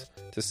Rings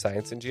to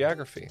science and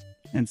geography.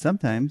 And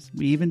sometimes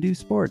we even do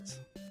sports.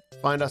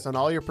 Find us on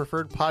all your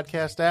preferred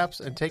podcast apps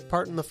and take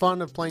part in the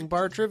fun of playing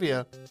bar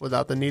trivia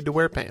without the need to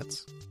wear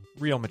pants.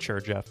 Real mature,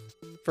 Jeff.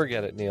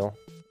 Forget it, Neil.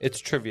 It's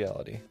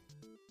Triviality.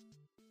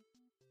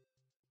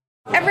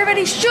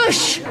 Everybody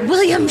shush!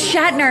 William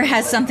Shatner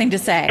has something to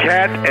say.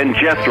 Cat and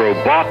Jethro,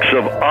 box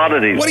of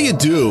oddities. What do you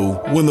do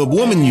when the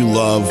woman you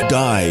love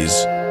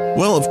dies?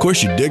 Well, of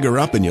course, you dig her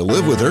up and you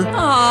live with her.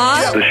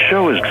 Aww. The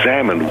show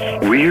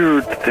examines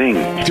weird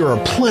things. There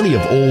are plenty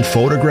of old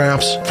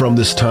photographs from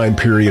this time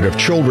period of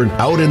children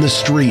out in the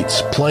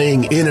streets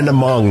playing in and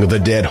among the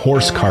dead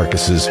horse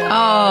carcasses.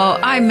 Oh,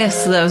 I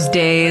miss those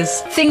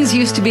days. Things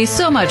used to be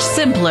so much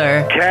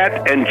simpler.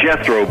 Cat and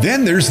Jethro.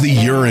 Then there's the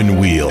urine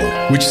wheel,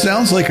 which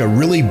sounds like a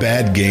really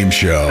bad game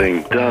show.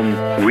 They've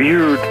done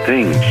weird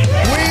things.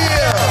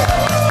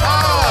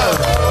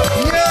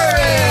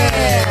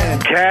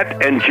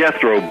 Cat and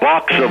Jethro,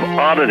 Box of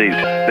Oddities.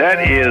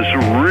 That is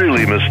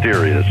really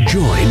mysterious.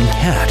 Join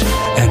Cat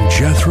and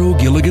Jethro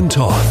Gilligan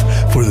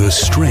Toth for the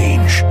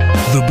strange,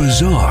 the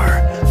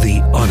bizarre,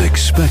 the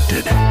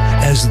unexpected,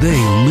 as they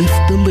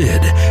lift the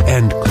lid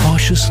and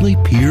cautiously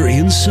peer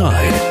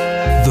inside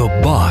the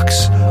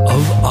Box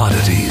of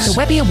Oddities. The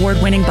Webby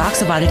Award-winning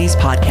Box of Oddities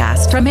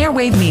podcast from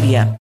Airwave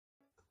Media.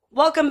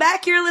 Welcome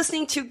back. You're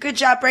listening to Good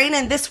Job Brain,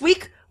 and this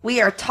week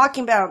we are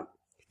talking about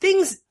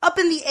things up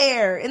in the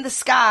air, in the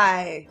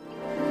sky.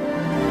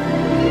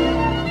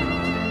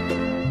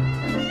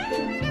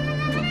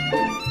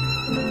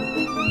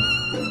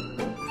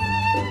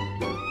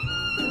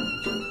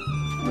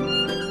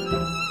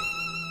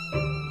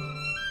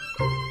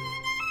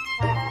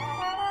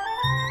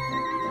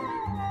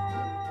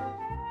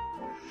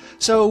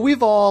 So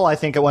we've all, I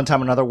think, at one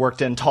time or another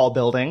worked in tall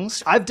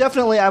buildings.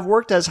 I've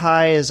worked as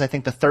high as, I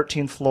think, the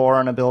 13th floor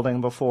on a building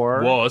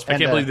before. Whoa, I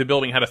can't believe the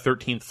building had a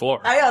 13th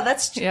floor. I know,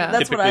 that's Typically,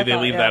 what I they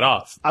thought, leave that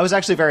off. I was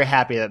actually very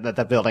happy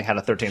that building had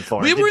a 13th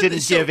floor. It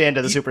didn't give in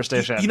to the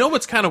superstition. You know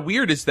what's kind of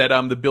weird is that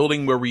the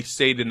building where we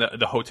stayed in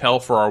the hotel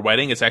for our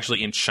wedding is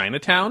actually in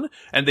Chinatown,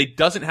 and it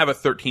doesn't have a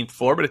 13th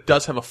floor, but it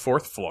does have a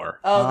 4th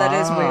floor. Oh, that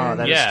is weird.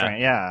 That is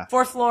strange, yeah.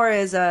 4th floor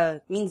is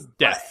means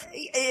death.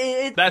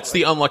 That's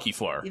the unlucky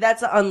floor.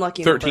 That's the unlucky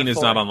 13 number, is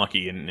 4. not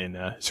unlucky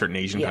in certain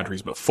Asian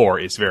countries, but 4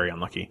 is very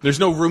unlucky. There's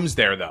no rooms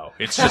there though.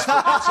 It's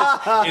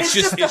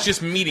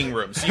just meeting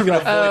rooms. So you can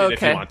avoid it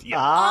if you want.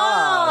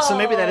 Yeah. So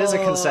maybe that is a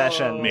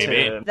concession.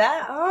 Maybe.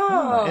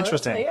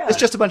 Interesting. Yeah. It's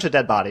just a bunch of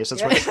dead bodies.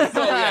 That's what.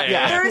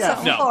 There is a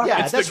floor.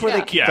 Yeah, that's where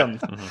they keep them.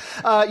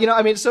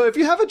 So if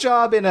you have a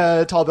job in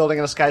a tall building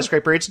in a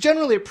skyscraper, it's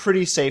generally a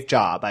pretty safe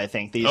job, I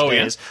think, these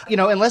days.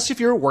 Yeah. Unless if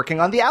you're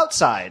working on the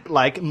outside,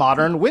 like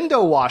modern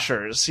window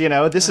washers.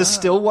 This is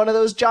still one of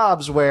those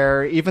jobs where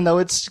even though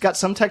it's got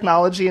some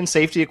technology and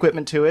safety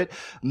equipment to it,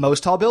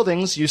 most tall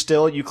buildings, you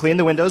clean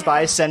the windows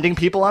by sending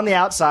people on the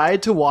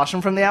outside to wash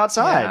them from the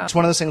outside. Yeah. It's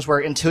one of those things where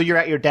until you're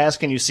at your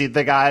desk and you see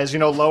the guys,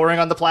 lowering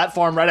on the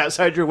platform right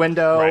outside your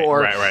window.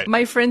 Right.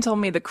 My friend told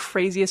me the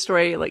craziest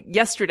story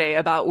yesterday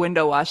about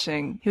window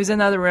washing. He was in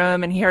another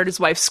room and he heard his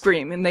wife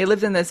scream, and they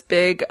lived in this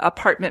big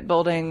apartment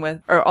building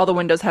where all the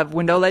windows have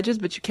window ledges,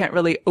 but you can't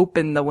really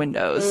open the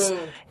windows.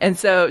 And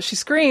so she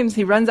screams,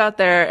 he runs out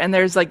there, and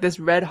there's this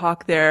red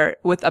hawk there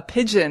with a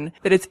pigeon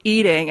that it's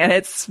eating, and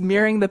it's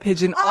smearing the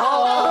pigeon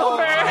all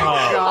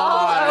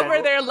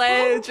over their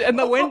ledge and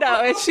the window,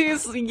 and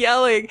she's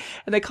yelling,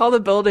 and they call the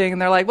building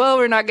and they're like, well,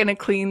 we're not going to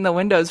clean the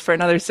windows for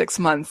another 6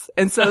 months.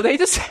 And so they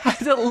just had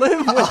to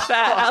live with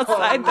that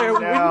outside their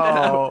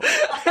window.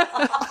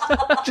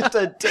 Just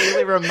a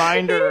daily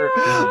reminder.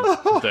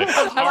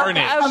 The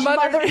carnage.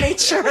 Mother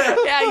Nature.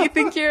 Yeah, you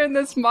think you're in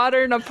this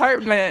modern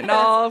apartment and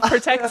all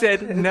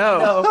protected.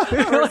 No.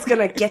 Girl's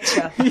gonna get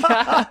you.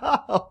 Yeah.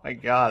 Oh my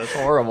God, it's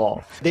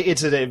horrible.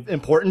 It's an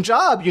important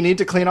job. You need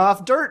to clean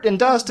off dirt and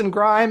dust and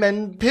grime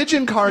and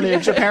pigeon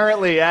carnage,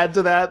 apparently, add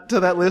to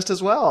that list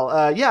as well.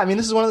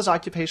 This is one of those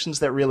occupations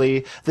that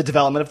really, the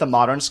development of the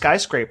modern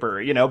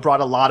skyscraper,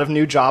 brought a lot of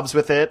new jobs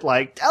with it,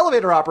 like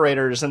elevator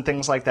operators and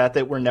things like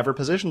that were never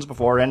positions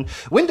before. And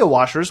window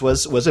washers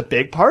was a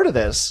big part of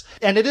this.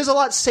 And it is a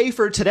lot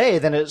safer today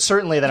than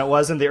it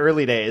was in the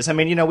early days.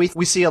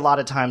 We see a lot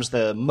of times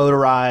the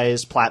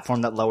motorized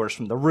platform that lowers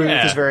from the roof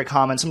is very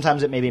common.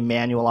 Sometimes it may be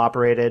manual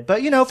operated,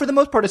 but for the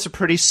most part, it's a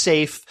pretty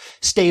safe,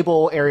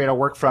 stable area to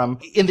work from.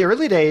 In the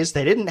early days,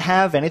 they didn't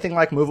have anything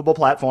like movable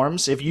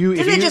platforms. If you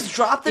just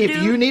drop the dude?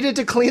 If you needed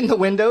to clean the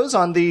windows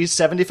on the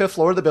 75th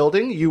floor of the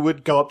building, you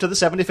would go up to the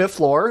 75th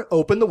floor,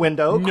 open the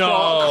window,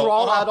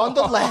 crawl out on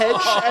the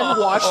ledge, and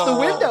wash the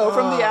window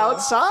from the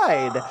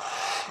outside.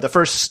 The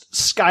first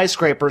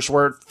skyscrapers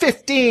were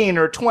 15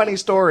 or 20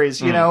 stories,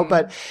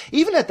 but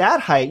even at that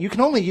height, you can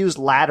only use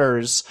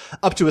ladders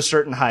up to a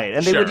certain height.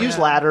 And they would use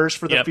ladders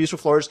for the future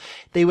floors.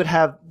 They would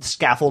have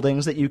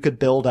scaffoldings that you could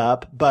build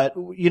up, but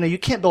you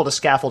can't build a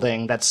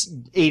scaffolding that's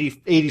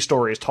 80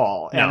 stories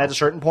tall. And at a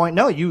certain point,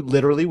 you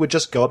literally would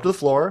just go up to the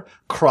floor,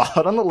 crawl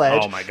out on the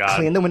ledge,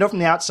 clean the window from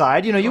the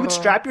outside. You would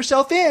strap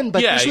yourself in,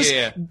 but this was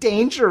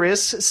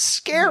dangerous,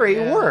 scary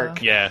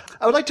work. Yeah.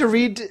 I would like to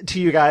read to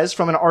you guys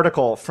from an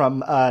article from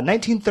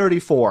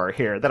 1934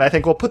 here that I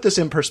think will put this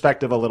in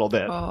perspective a little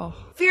bit.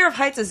 Fear of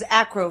heights is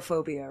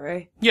acrophobia,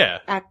 right? Yeah.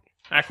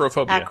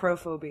 Acrophobia.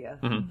 Acrophobia.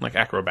 Mm-hmm. Like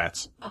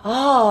acrobats.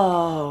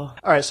 Oh.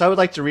 All right, so I would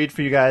like to read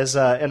for you guys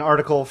an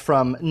article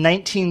from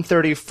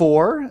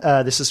 1934.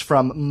 This is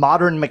from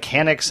Modern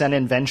Mechanics and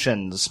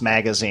Inventions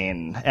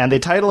magazine. And the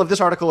title of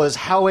this article is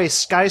How a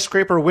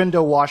Skyscraper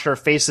Window Washer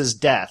Faces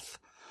Death.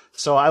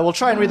 So I will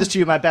try and read this to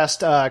you in my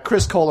best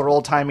Chris Kohler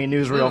old-timey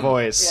newsreel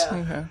voice. Yeah.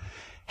 Okay.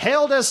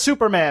 Hailed as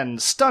Supermen,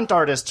 stunt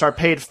artists are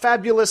paid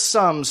fabulous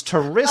sums to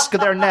risk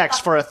their necks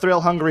for a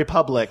thrill-hungry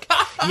public.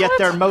 Yet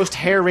their most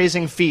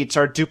hair-raising feats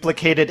are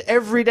duplicated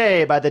every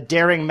day by the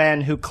daring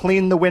men who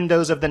clean the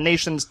windows of the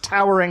nation's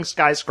towering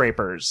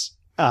skyscrapers.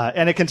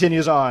 And it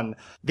continues on.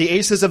 The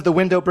aces of the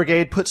Window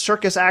Brigade put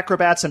circus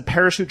acrobats and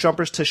parachute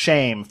jumpers to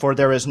shame, for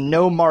there is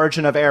no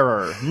margin of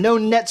error, no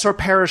nets or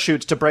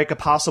parachutes to break a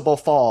possible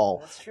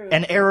fall.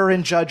 An error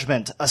in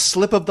judgment, a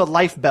slip of the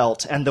life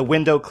belt, and the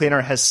window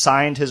cleaner has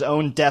signed his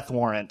own death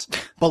warrant.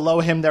 Below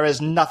him there is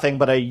nothing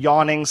but a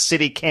yawning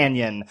city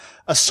canyon,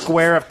 a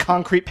square of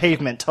concrete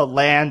pavement to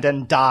land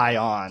and die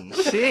on.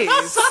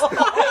 Jeez.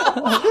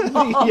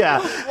 Yeah.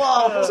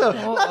 So,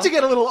 not to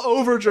get a little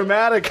over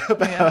dramatic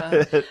about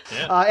it.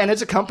 And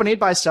it's accompanied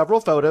by several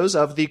photos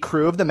of the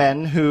crew of the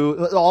men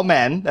who, all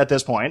men at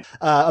this point,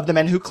 of the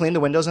men who clean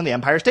the windows in the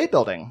Empire State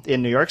Building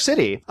in New York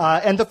City.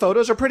 And the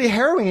photos are pretty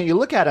harrowing. You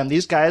look at them.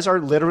 These guys are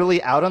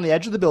literally out on the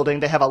edge of the building.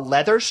 They have a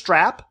leather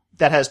strap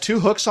that has two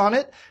hooks on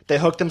it. They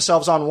hook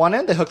themselves on one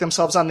end, they hook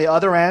themselves on the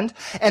other end,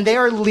 and they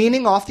are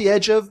leaning off the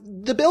edge of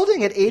the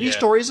building at 80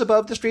 stories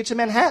above the streets of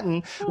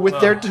Manhattan with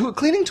their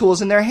cleaning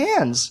tools in their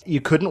hands.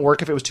 You couldn't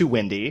work if it was too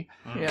windy,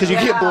 because you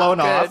get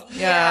blown off.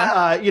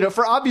 Yeah.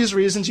 For obvious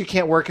reasons, you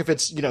can't work if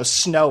it's,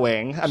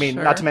 snowing. I mean,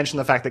 not to mention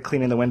the fact that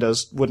cleaning the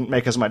windows wouldn't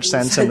make as much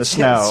sense in the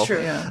snow. That's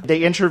true. Yeah.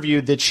 They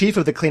interviewed the chief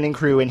of the cleaning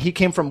crew, and he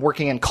came from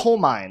working in coal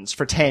mines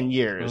for 10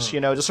 years,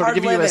 to sort of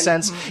give you a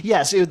sense.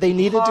 Yes, they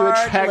needed to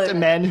attract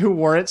men who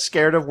weren't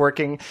scared of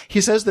working.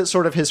 He says that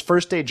sort of his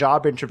first day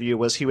job interview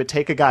was he would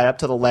take a guy up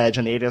to the ledge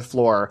on the 80th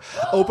floor,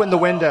 open the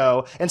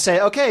window, and say,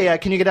 okay,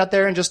 can you get out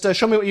there and just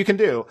show me what you can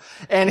do?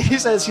 And he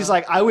says, he's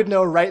like, I would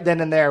know right then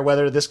and there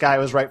whether this guy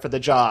was right for the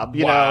job.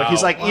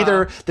 He's like,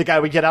 either the guy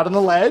would get out on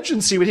the ledge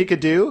and see what he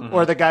could do,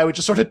 or the guy would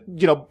just sort of,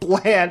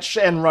 blanch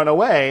and run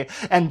away.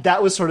 And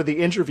that was sort of the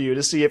interview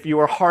to see if you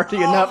were hardy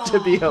enough to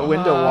be a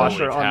window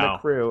washer on the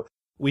crew.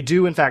 We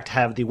do, in fact,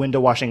 have the window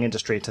washing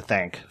industry to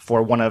thank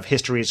for one of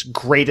history's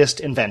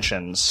greatest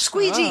inventions.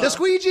 Squeegee! The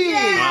squeegee!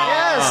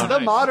 Yes, the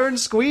modern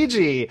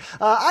squeegee.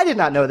 I did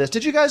not know this.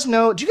 Did you guys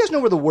know? Do you guys know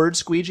where the word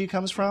squeegee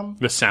comes from?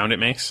 The sound it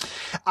makes?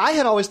 I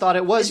had always thought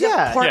it was, Is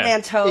it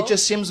portmanteau? It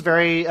just seems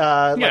very,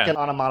 like an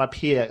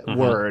onomatopoeia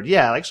word.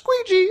 Yeah, like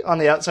squeegee on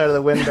the outside of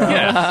the window.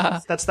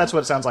 That's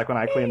what it sounds like when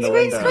I clean the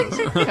window.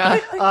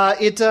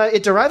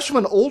 It derives from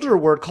an older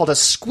word called a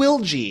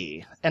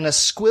squilgee. And a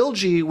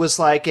squilgee was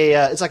like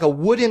it's like a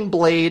wooden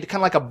blade, kind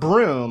of like a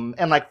broom,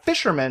 and like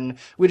fishermen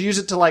would use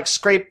it to like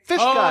scrape fish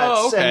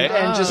guts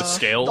and just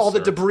scales all the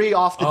debris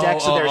off the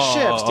decks of their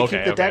ships to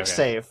keep the deck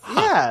safe.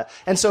 Yeah.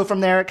 And so from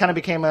there, it kind of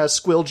became a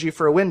squilgee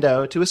for a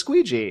window to a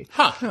squeegee.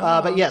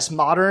 But yes,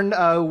 modern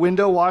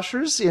window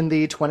washers in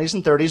the 20s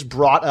and 30s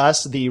brought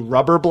us the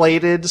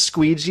rubber-bladed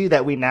squeegee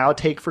that we now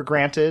take for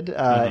granted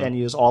and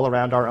use all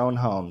around our own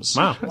homes.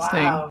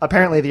 Wow.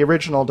 Apparently, the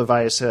original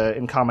device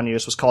in common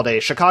use was called a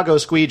Chicago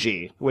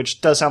squeegee, which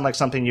does sound like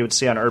something you would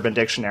see on Urban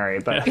Dictionary,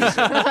 but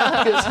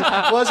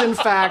it was in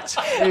fact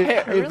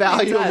a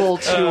valuable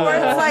tool. Or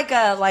it's like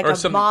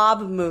a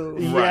mob move.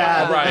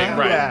 Yeah,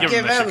 right. Give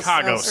him a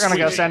Chicago squeegee. We're going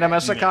to go send him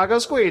a Chicago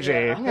squeegee.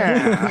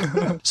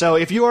 Yeah. So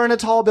if you are in a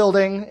tall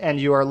building and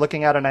you are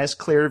looking at a nice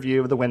clear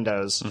view of the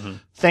windows,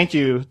 thank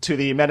you to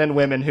the men and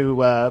women who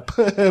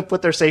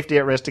put their safety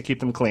at risk to keep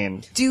them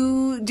clean.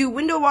 Do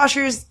window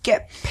washers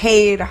get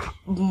paid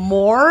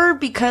more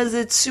because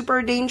it's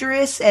super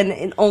dangerous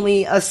and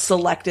only a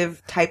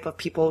selective type of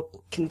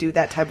people can do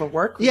that type of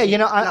work? Yeah,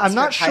 I'm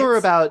not sure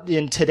about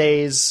in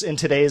today's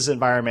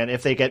environment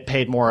if they get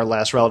paid more or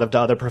less relative to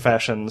other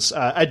professions.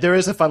 There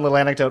is a fun little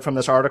anecdote from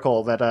this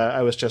article that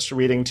I was just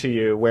reading to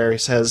you where he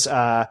says,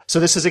 so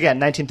this is again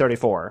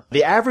 1934.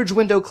 The average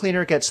window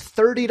cleaner gets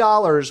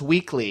 $30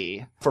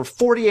 weekly for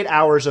 48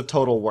 hours of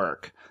total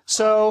work.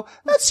 So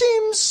that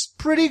seems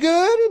pretty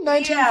good.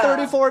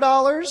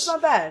 $1934. It's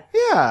not bad.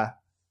 Yeah.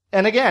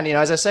 And again,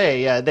 as I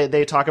say,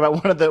 they talk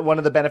about one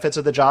of the benefits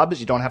of the job is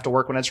you don't have to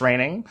work when it's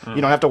raining.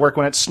 You don't have to work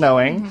when it's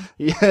snowing.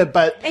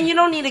 And you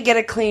don't need to get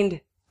it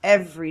cleaned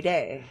every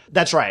day.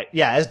 That's right.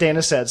 Yeah, as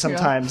Dana said,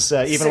 sometimes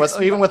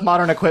even with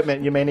modern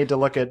equipment, you may need to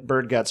look at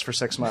bird guts for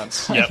 6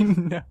 months.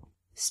 Yep.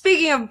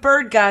 Speaking of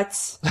bird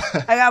guts,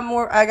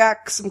 I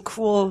got some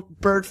cool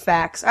bird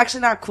facts.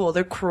 Actually, not cool.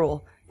 They're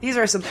cruel. These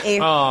are some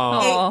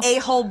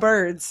a-hole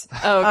birds.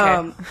 Oh,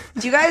 okay.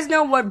 Do you guys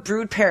know what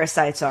brood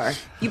parasites are?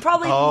 You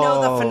probably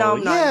know the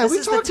phenomenon. Yeah, this we've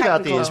is talked the about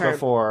technical these term.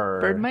 before.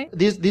 Bird mite?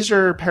 These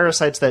are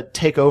parasites that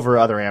take over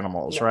other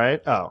animals,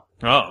 right? Oh.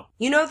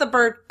 You know the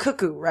bird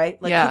cuckoo,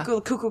 right? Like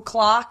cuckoo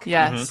clock?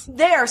 Yes.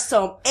 They are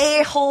some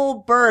a-hole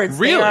birds.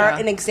 Really? They are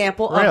an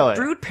example of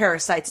brood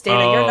parasites.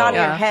 Dana, you're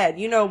nodding your head.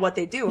 You know what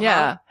they do,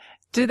 Yeah. huh?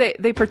 Do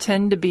they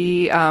pretend to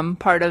be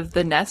part of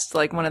the nest,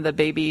 like one of the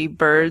baby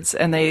birds,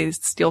 and they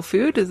steal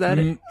food? Is that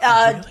it?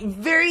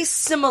 Very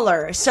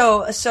similar.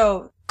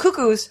 So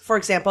cuckoos, for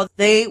example,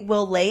 they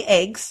will lay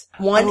eggs,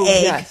 one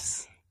egg,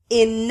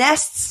 in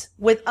nests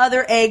with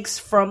other eggs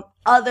from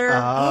other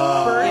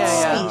bird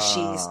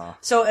species.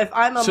 So if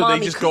I'm a so mommy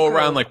they just cuckoo, go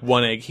around like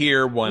one egg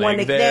here, one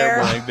egg there,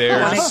 one egg there,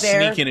 just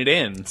sneaking it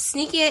in.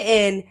 Sneaking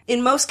it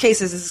in most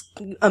cases is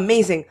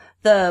amazing.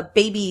 The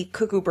baby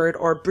cuckoo bird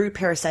or brood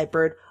parasite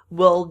bird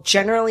will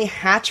generally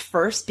hatch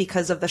first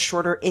because of the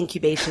shorter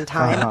incubation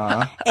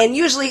time and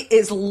usually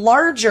is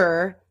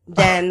larger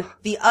than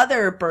the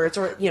other birds,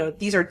 or,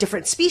 these are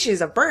different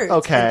species of birds.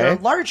 Okay. And they're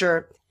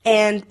larger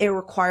and it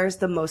requires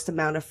the most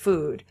amount of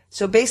food.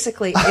 So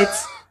basically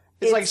it's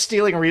like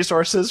stealing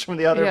resources from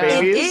the other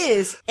babies. It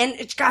is. And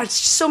it's got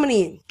so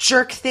many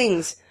jerk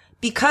things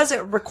because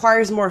it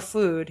requires more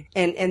food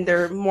and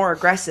they're more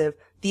aggressive.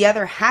 The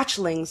other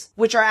hatchlings,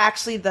 which are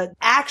actually the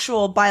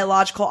actual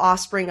biological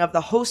offspring of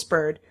the host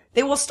bird,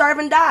 they will starve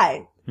and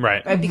die.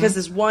 Right. Because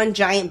this one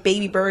giant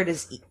baby bird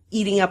is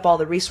eating up all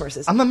the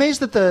resources. I'm amazed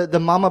that the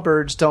mama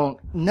birds don't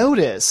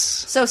notice.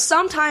 So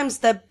sometimes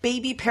the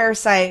baby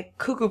parasite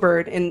cuckoo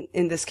bird,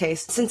 in this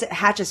case, since it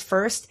hatches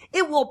first,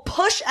 it will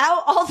push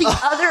out all the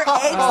other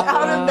eggs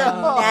out of the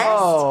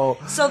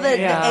nest so that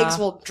the eggs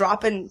will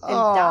drop and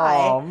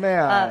die. Oh,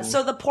 man.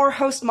 So the poor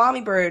host mommy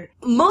bird,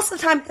 most of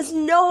the time, has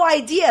no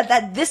idea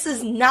that this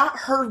is not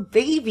her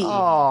baby.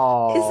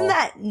 Oh. Isn't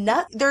that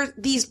nuts? There's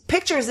these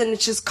pictures and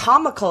it's just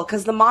comical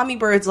because the mommy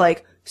bird's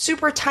like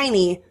super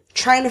tiny,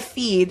 trying to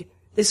feed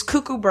this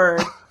cuckoo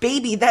bird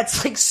baby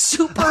that's like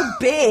super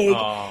big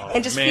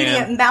and just feeding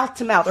it mouth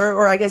to mouth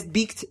or I guess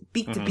beak to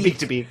beak. Beak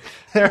to beak.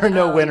 There are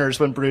no winners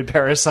when brood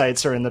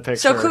parasites are in the picture.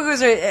 So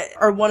cuckoos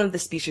are one of the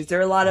species. There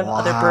are a lot of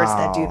other birds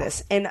that do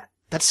this. And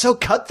that's so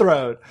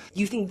cutthroat.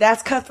 You think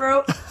that's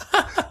cutthroat?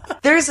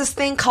 There's this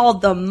thing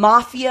called the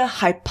mafia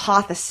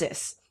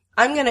hypothesis.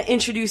 I'm going to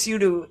introduce you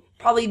to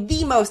probably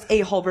the most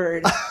a-hole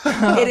bird.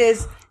 It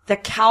is the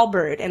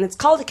cowbird, and it's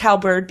called a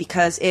cowbird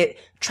because it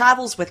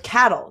travels with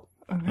cattle,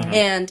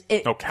 and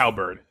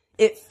cowbird.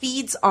 It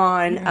feeds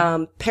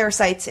on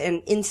parasites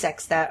and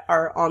insects that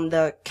are on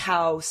the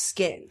cow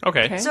skin.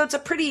 Okay. So it's a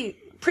pretty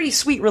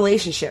sweet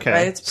relationship,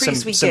 right? It's pretty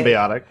sweet.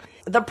 Symbiotic.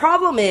 The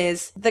problem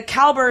is the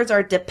cowbirds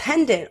are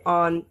dependent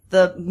on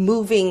the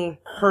moving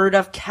herd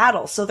of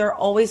cattle, so they're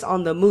always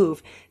on the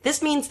move.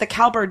 This means the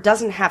cowbird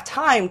doesn't have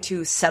time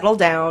to settle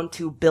down,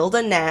 to build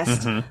a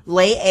nest,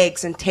 lay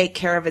eggs, and take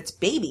care of its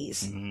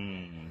babies.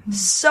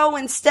 So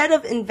instead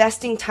of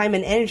investing time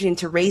and energy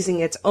into raising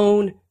its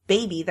own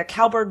baby, the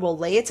cowbird will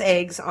lay its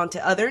eggs onto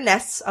other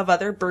nests of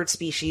other bird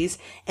species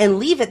and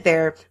leave it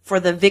there for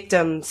the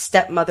victim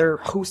stepmother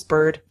host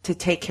bird to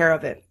take care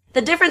of it.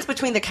 The difference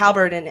between the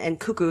cowbird and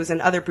cuckoos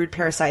and other brood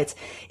parasites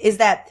is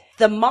that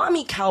the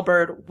mommy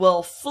cowbird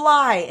will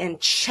fly and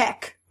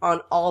check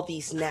on all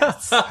these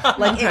nests.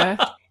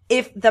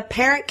 If the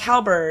parent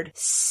cowbird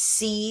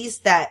sees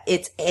that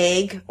its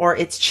egg or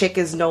its chick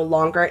is no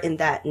longer in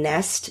that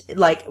nest,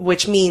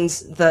 which means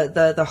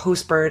the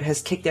host bird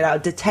has kicked it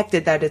out,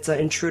 detected that it's an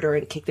intruder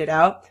and kicked it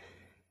out,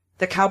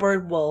 the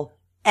cowbird will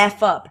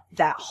F up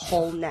that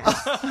whole nest.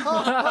 It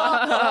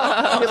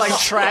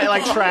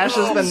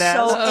trashes the nest.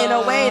 So in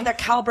a way, the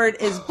cowbird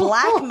is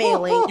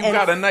blackmailing. You've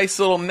got a nice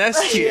little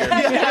nest here.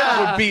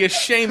 It would be a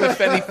shame if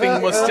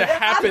anything was to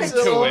happen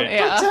to it.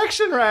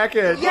 Protection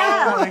racket.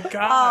 Yeah. Oh my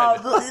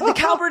God. The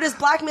cowbird is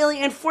blackmailing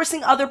and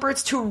forcing other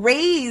birds to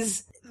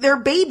raise their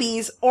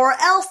babies or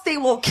else they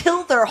will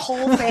kill their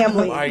whole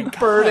family.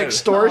 Bird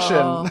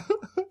extortion.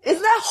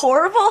 Isn't that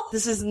horrible?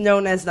 This is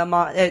known as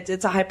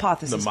it's a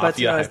hypothesis, but it's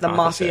known as the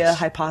mafia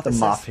hypothesis.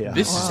 The mafia.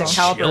 This is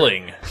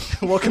chilling.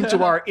 Welcome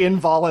to our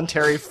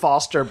involuntary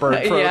foster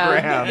bird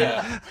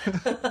program.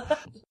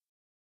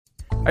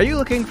 Are you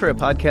looking for a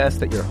podcast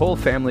that your whole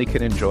family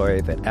can enjoy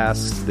that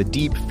asks the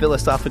deep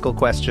philosophical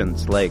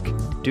questions like,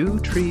 do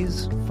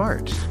trees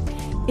fart?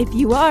 If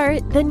you are,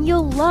 then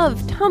you'll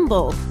love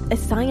Tumble, a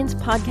science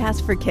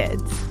podcast for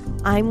kids.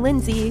 I'm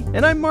Lindsay.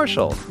 And I'm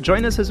Marshall.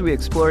 Join us as we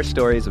explore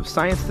stories of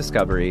science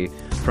discovery,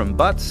 from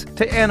butts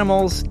to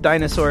animals,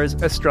 dinosaurs,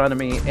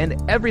 astronomy,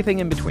 and everything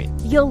in between.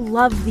 You'll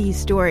love these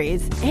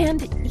stories,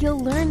 and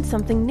you'll learn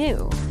something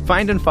new.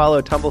 Find and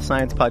follow Tumble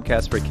Science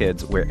Podcast for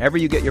Kids wherever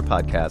you get your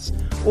podcasts,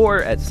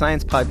 or at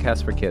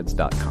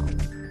sciencepodcastforkids.com.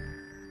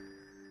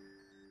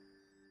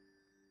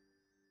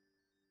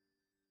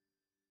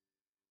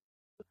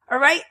 All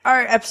right,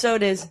 our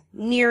episode is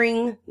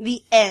nearing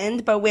the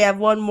end, but we have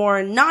one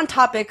more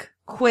non-topic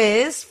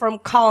quiz from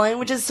Colin,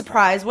 which is a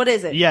surprise. What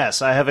is it?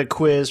 Yes, I have a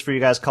quiz for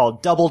you guys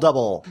called Double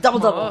Double. Double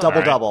Double.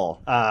 Double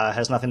Double.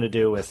 Has nothing to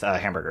do with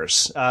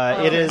hamburgers.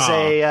 It is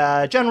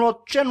a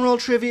general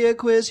trivia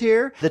quiz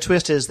here. The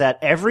twist is that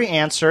every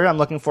answer I'm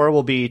looking for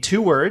will be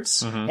 2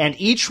 words, and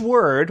each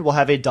word will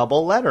have a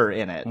double letter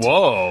in it.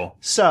 Whoa.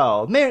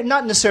 So,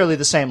 not necessarily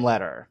the same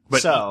letter.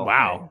 But,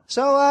 wow.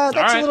 So,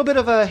 that's a little bit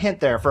of a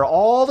hint there. For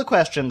all the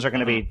questions are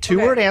going to be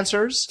 2-word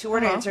answers.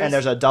 2-word answers. And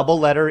there's a double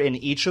letter in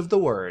each of the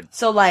words.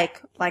 So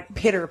like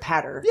pitter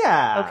patter.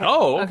 Yeah. Okay.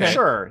 Oh, okay.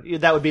 Sure.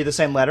 That would be the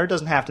same letter.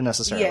 Doesn't have to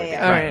necessarily be.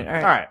 Yeah. All right.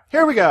 All right.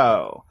 Here we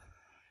go.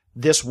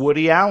 This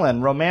Woody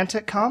Allen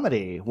romantic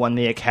comedy won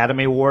the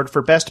Academy Award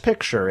for Best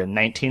Picture in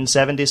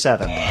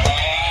 1977.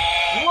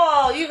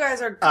 Whoa, you you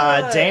guys are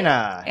good.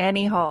 Dana.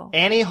 Annie Hall.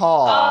 Annie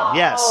Hall. Oh.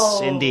 Yes,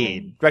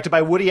 indeed. Directed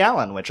by Woody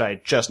Allen, which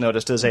I just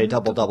noticed is a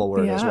double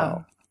word as Yeah.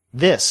 well.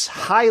 This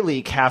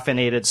highly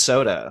caffeinated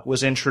soda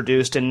was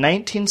introduced in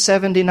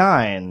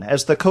 1979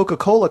 as the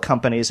Coca-Cola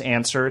Company's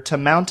answer to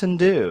Mountain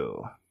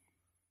Dew.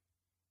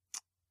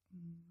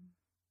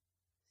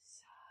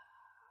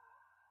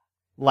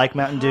 Like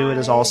Mountain Dew, it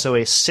is also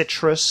a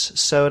citrus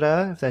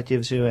soda, if that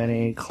gives you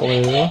any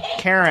clue.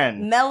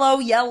 Karen. Mellow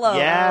Yellow.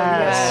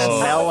 Yes.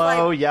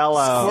 Mellow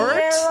Yellow.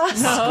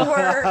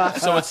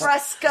 Squirt.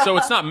 Fresca. So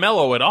it's not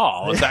mellow at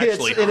all. It's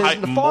actually it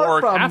is more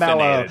far from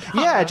mellow. caffeinated.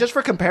 Yeah, just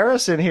for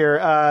comparison here,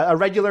 a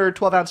regular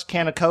 12-ounce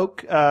can of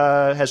Coke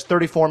has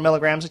 34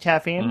 milligrams of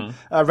caffeine. Mm-hmm.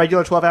 A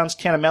regular 12-ounce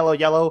can of Mellow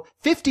Yellow,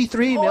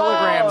 53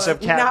 milligrams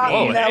of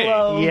caffeine. Not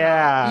mellow.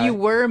 Yeah. You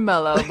were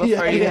mellow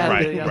before you had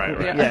Right, the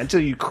right. Yeah, until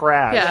you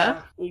crash.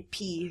 Yeah. You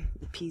pee.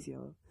 You pee's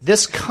yellow.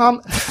 This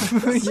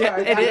Yeah,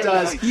 it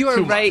does. You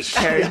are right,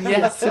 Karen.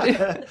 Yes.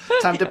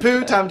 Time to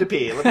poo, time to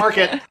pee. Mark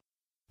it.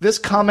 This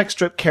comic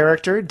strip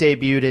character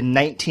debuted in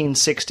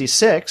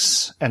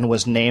 1966 and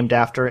was named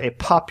after a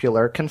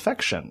popular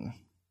confection.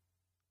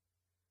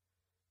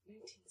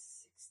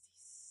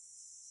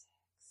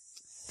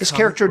 This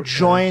character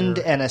joined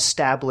an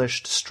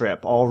established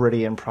strip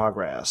already in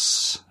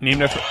progress.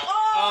 Named after...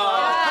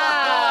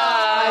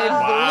 I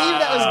believe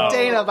that was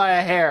Dana by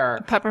a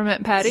hair.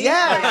 Peppermint Patty?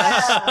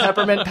 Yes!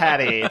 Peppermint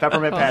Patty.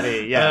 Peppermint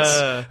Patty,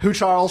 yes. Who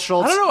Charles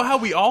Schultz? I don't know how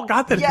we all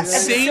got that at the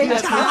same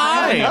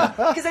time.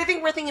 Because I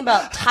think we're thinking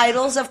about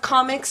titles of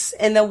comics,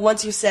 and then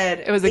once you said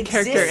it was a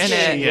character in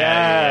it.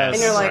 Yes.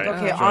 And you're like, Right.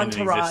 okay, Joined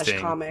Entourage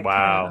existing. comic.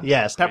 Wow.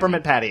 Yes,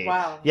 Peppermint Patty.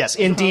 Wow. Yes,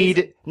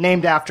 indeed,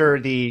 named after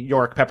the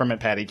York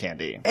Peppermint Patty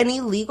candy.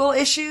 Any legal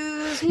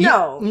issues?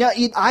 No.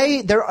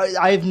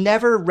 I've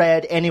never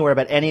read anywhere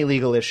about any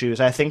legal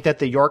issues. I think that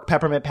the York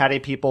Peppermint Patty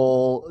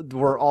people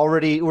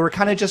were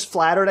kind of just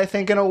flattered, I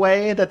think, in a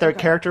way that their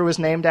character was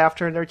named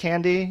after their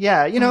candy.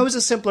 Yeah, it was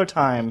a simpler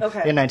time in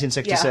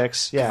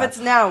 1966. Yeah. If it's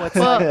now, it's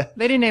Well,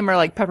 they didn't name her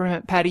like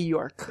Peppermint Patty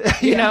York.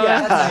 You know?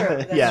 that's true.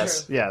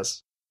 That's true.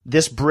 Yes.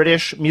 This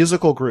British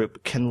musical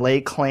group can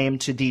lay claim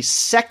to the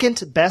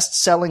second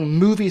best-selling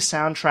movie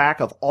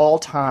soundtrack of all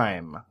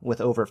time, with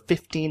over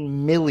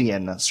 15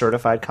 million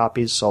certified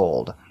copies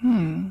sold.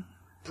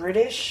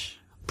 British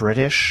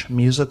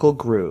musical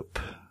group.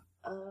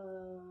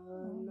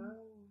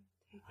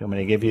 You want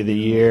me to give you the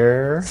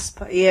year?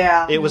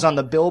 Yeah. It was on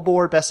the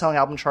Billboard best-selling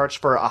album charts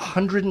for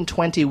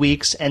 120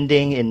 weeks,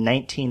 ending in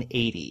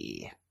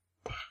 1980.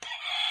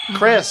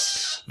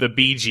 Chris. The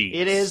Bee Gees.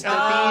 It is the Bee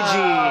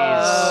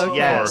Gees. For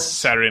Yes.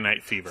 Saturday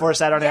Night Fever. For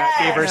Saturday Night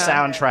Fever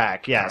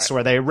soundtrack, yes,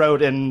 where they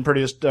wrote and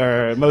produced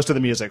most of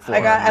the music for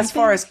I got it. as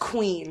far as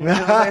Queen.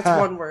 That's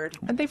one word.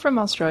 Aren't they from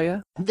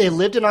Australia? They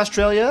lived in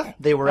Australia.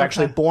 They were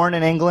actually born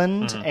in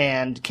England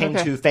and came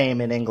to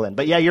fame in England.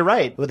 But yeah, you're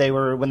right. When they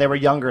were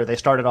younger, they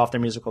started off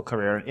their musical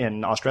career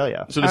in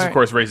Australia. So this, of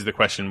course, raises the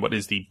question, what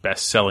is the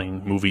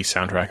best-selling movie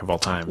soundtrack of all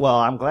time? Well,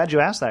 I'm glad you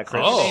asked that,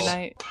 Chris.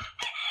 Oh.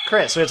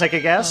 Chris, will you take a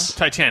guess?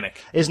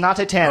 Titanic. Is not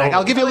Titanic.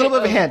 I'll give you a little bit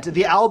of a hint.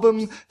 The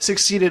album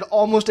succeeded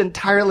almost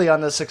entirely on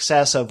the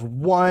success of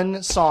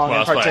one song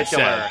in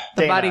particular.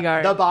 The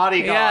Bodyguard. The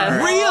Bodyguard.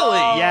 Yes.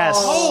 Really? Yes.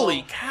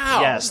 Holy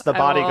cow. Yes, The I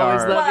will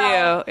always Bodyguard.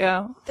 love you.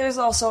 Yeah. There's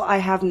also I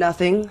Have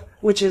Nothing,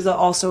 which is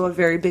also a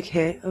very big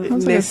hit of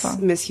That's a good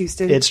song. Miss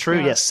Houston. It's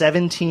true, yes.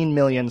 17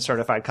 million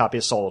certified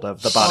copies sold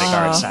of the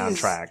Bodyguard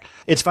soundtrack.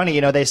 It's funny,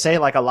 they say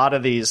like a lot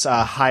of these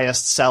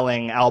highest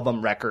selling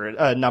album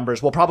record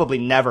numbers will probably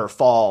never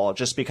fall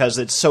just because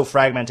it's so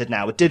fragmented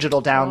now with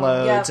digital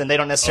downloads and they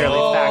don't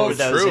necessarily factor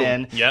those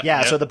in.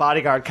 Yep. So the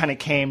Bodyguard kind of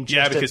came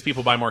just because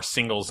people buy more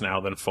singles now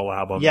than full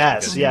albums.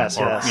 Yes.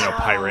 Or,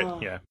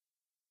 pirate, yeah.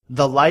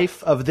 The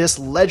life of this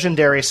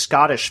legendary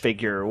Scottish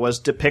figure was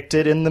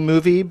depicted in the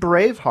movie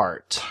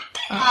Braveheart.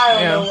 I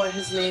don't know what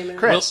his name is.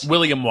 Chris.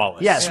 William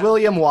Wallace. Yes,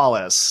 William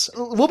Wallace.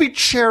 We'll be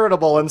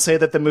charitable and say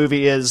that the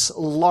movie is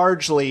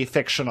largely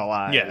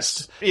fictionalized.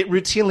 Yes. It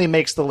routinely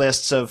makes the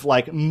lists of,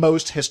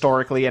 most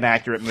historically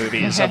inaccurate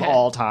movies of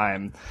all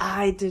time.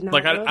 I did not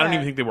I know don't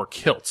even think they wore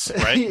kilts,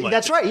 right?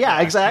 That's right. Yeah,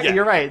 exactly. Yeah.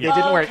 You're right. They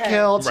didn't wear Okay.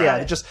 kilts. Right.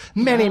 Yeah, just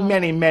many,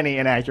 many, many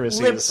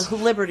inaccuracies.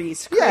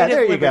 Liberties. Yeah,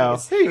 there you Creative go.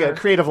 liberties. There you go.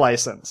 Creative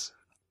license.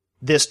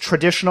 This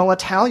traditional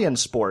Italian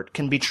sport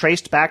can be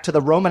traced back to the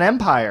Roman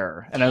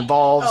Empire and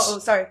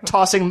involves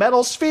tossing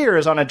metal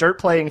spheres on a dirt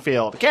playing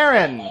field.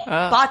 Karen!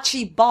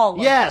 Bocce ball.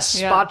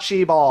 Yes,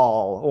 bocce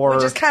ball.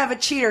 Which is kind of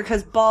a cheater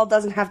because ball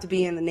doesn't have to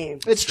be in the name.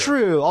 It's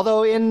true.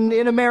 Although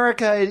in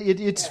America,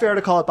 it's fair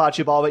to call it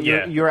bocce ball, but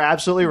you're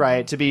absolutely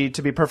right. To be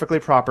perfectly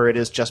proper, it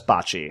is just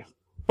bocce.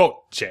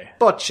 Bocce.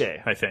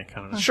 Bocce. I think.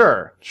 I don't know.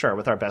 Sure,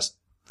 with our best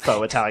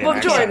faux Italian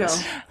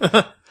accents.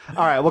 Buongiorno.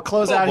 All right, we'll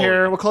close out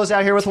here. We'll close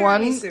out here with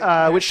one,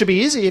 which should be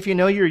easy if you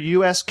know your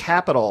U.S.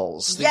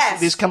 capitals.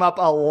 These come up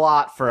a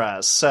lot for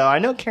us, so I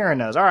know Karen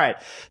knows. All right.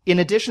 In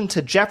addition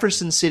to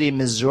Jefferson City,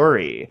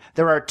 Missouri,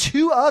 there are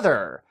two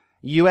other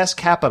U.S.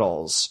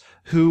 capitals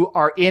who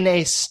are in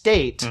a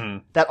state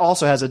that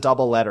also has a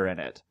double letter in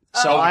it.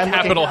 So the I'm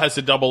capital looking- has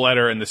a double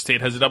letter and the state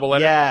has a double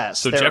letter? Yes.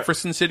 So there-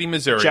 Jefferson City,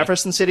 Missouri.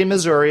 Jefferson City,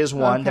 Missouri is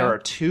one. Okay. There are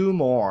 2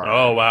 more.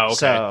 Oh, wow. Okay.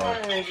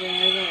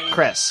 So,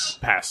 Chris.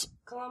 Pass.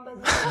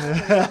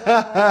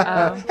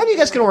 How do you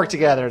guys going to work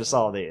together to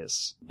solve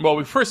these? Well,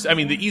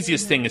 the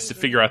easiest thing is to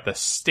figure out the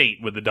state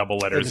with the double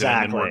letters in and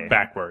then Exactly. work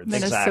backwards.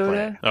 Minnesota.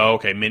 Exactly. Oh,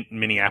 okay.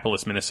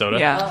 Minneapolis, Minnesota?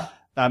 Yeah.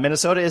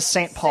 Minnesota is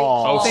St.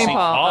 Paul. Oh, St. St.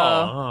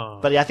 Paul. Paul.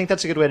 But yeah, I think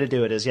that's a good way to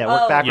do it is,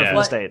 work backward Yeah. from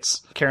the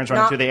states. Karen's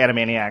running Not- through the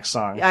Animaniacs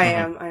song. I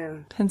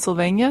am.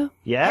 Pennsylvania?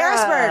 Yeah.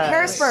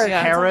 Harrisburg.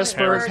 Yeah.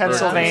 Harrisburg,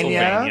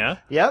 Pennsylvania.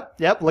 Pennsylvania.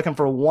 Yep. Looking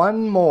for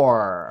one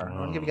more. I'm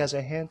going to give you guys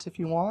a hint if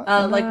you want.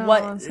 Like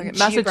what?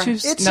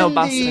 Massachusetts? It's No, in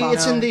Boston.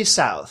 It's in the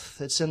South.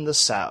 It's in the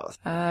South.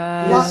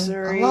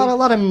 Missouri. A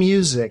lot of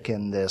music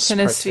in this.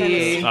 Tennessee.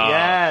 particular-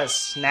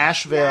 Yes,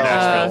 Nashville.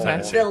 Nashville,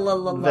 Tennessee.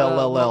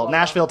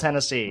 Nashville,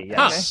 Tennessee.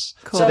 Yes.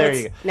 Cool. So there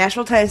you go.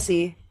 Nashville,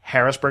 Tennessee.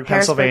 Harrisburg,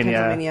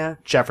 Pennsylvania.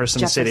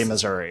 Jefferson City,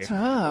 Missouri.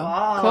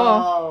 Oh, cool.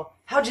 Oh.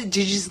 How did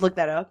you just look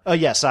that up? Oh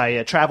yes,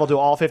 I traveled to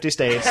all 50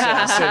 states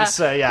since.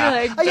 You're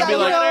like, They'd be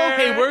like, know,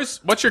 hey,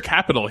 what's your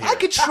capital here? I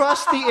could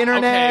trust the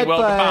internet, Okay,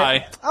 well, but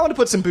goodbye. I want to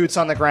put some boots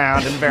on the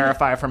ground and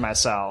verify for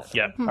myself.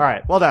 Yeah. All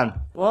right. Well done.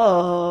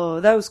 Whoa,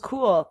 that was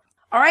cool.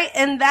 All right,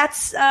 and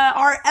that's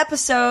our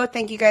episode.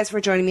 Thank you guys for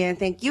joining me, and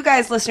thank you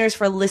guys, listeners,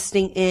 for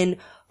listening in.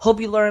 Hope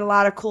you learned a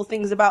lot of cool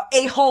things about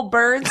a-hole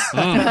birds.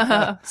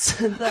 I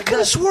could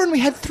have sworn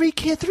we had three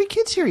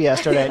kids here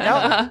yesterday.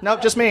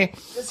 Nope, just me.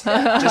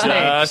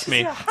 Just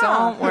me.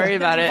 Don't worry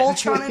about it.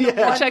 Voltron into It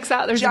one checks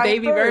out. There's a giant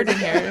baby bird in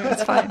here.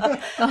 It's fine.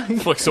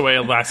 Flicks away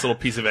a last little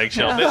piece of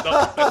eggshell.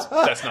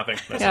 That's nothing.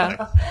 That's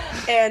nothing.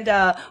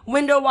 And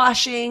window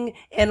washing,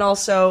 and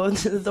also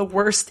the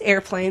worst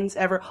airplanes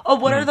ever. Oh,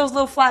 what are those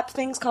little flap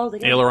things called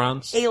again?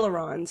 Ailerons.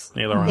 Ailerons.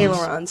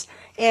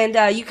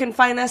 And you can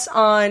find us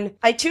on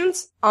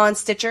iTunes, on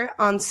Stitcher,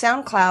 on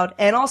SoundCloud,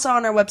 and also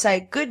on our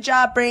website,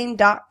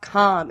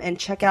 goodjobbrain.com. And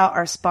check out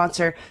our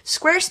sponsor,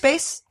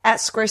 Squarespace, at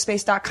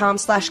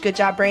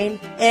squarespace.com/goodjobbrain.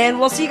 And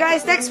we'll see you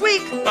guys next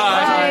week.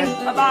 Bye.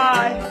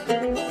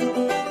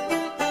 Bye-bye.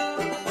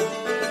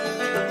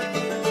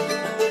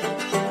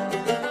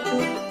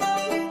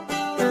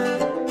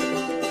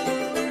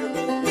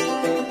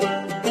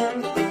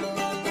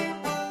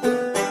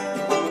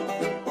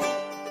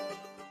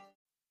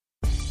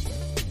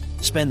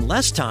 Spend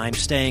less time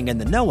staying in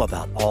the know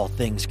about all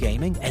things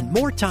gaming and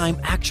more time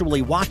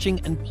actually watching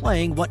and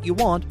playing what you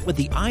want with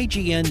the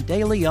IGN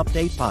Daily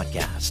Update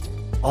podcast.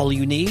 All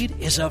you need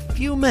is a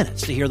few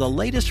minutes to hear the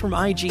latest from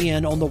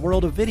IGN on the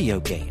world of video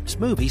games,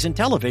 movies, and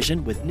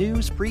television with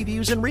news,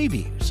 previews, and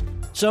reviews.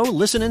 So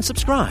listen and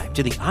subscribe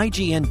to the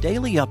IGN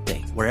Daily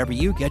Update wherever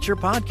you get your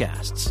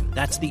podcasts.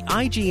 That's the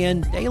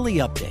IGN Daily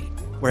Update,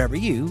 wherever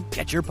you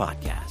get your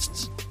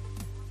podcasts.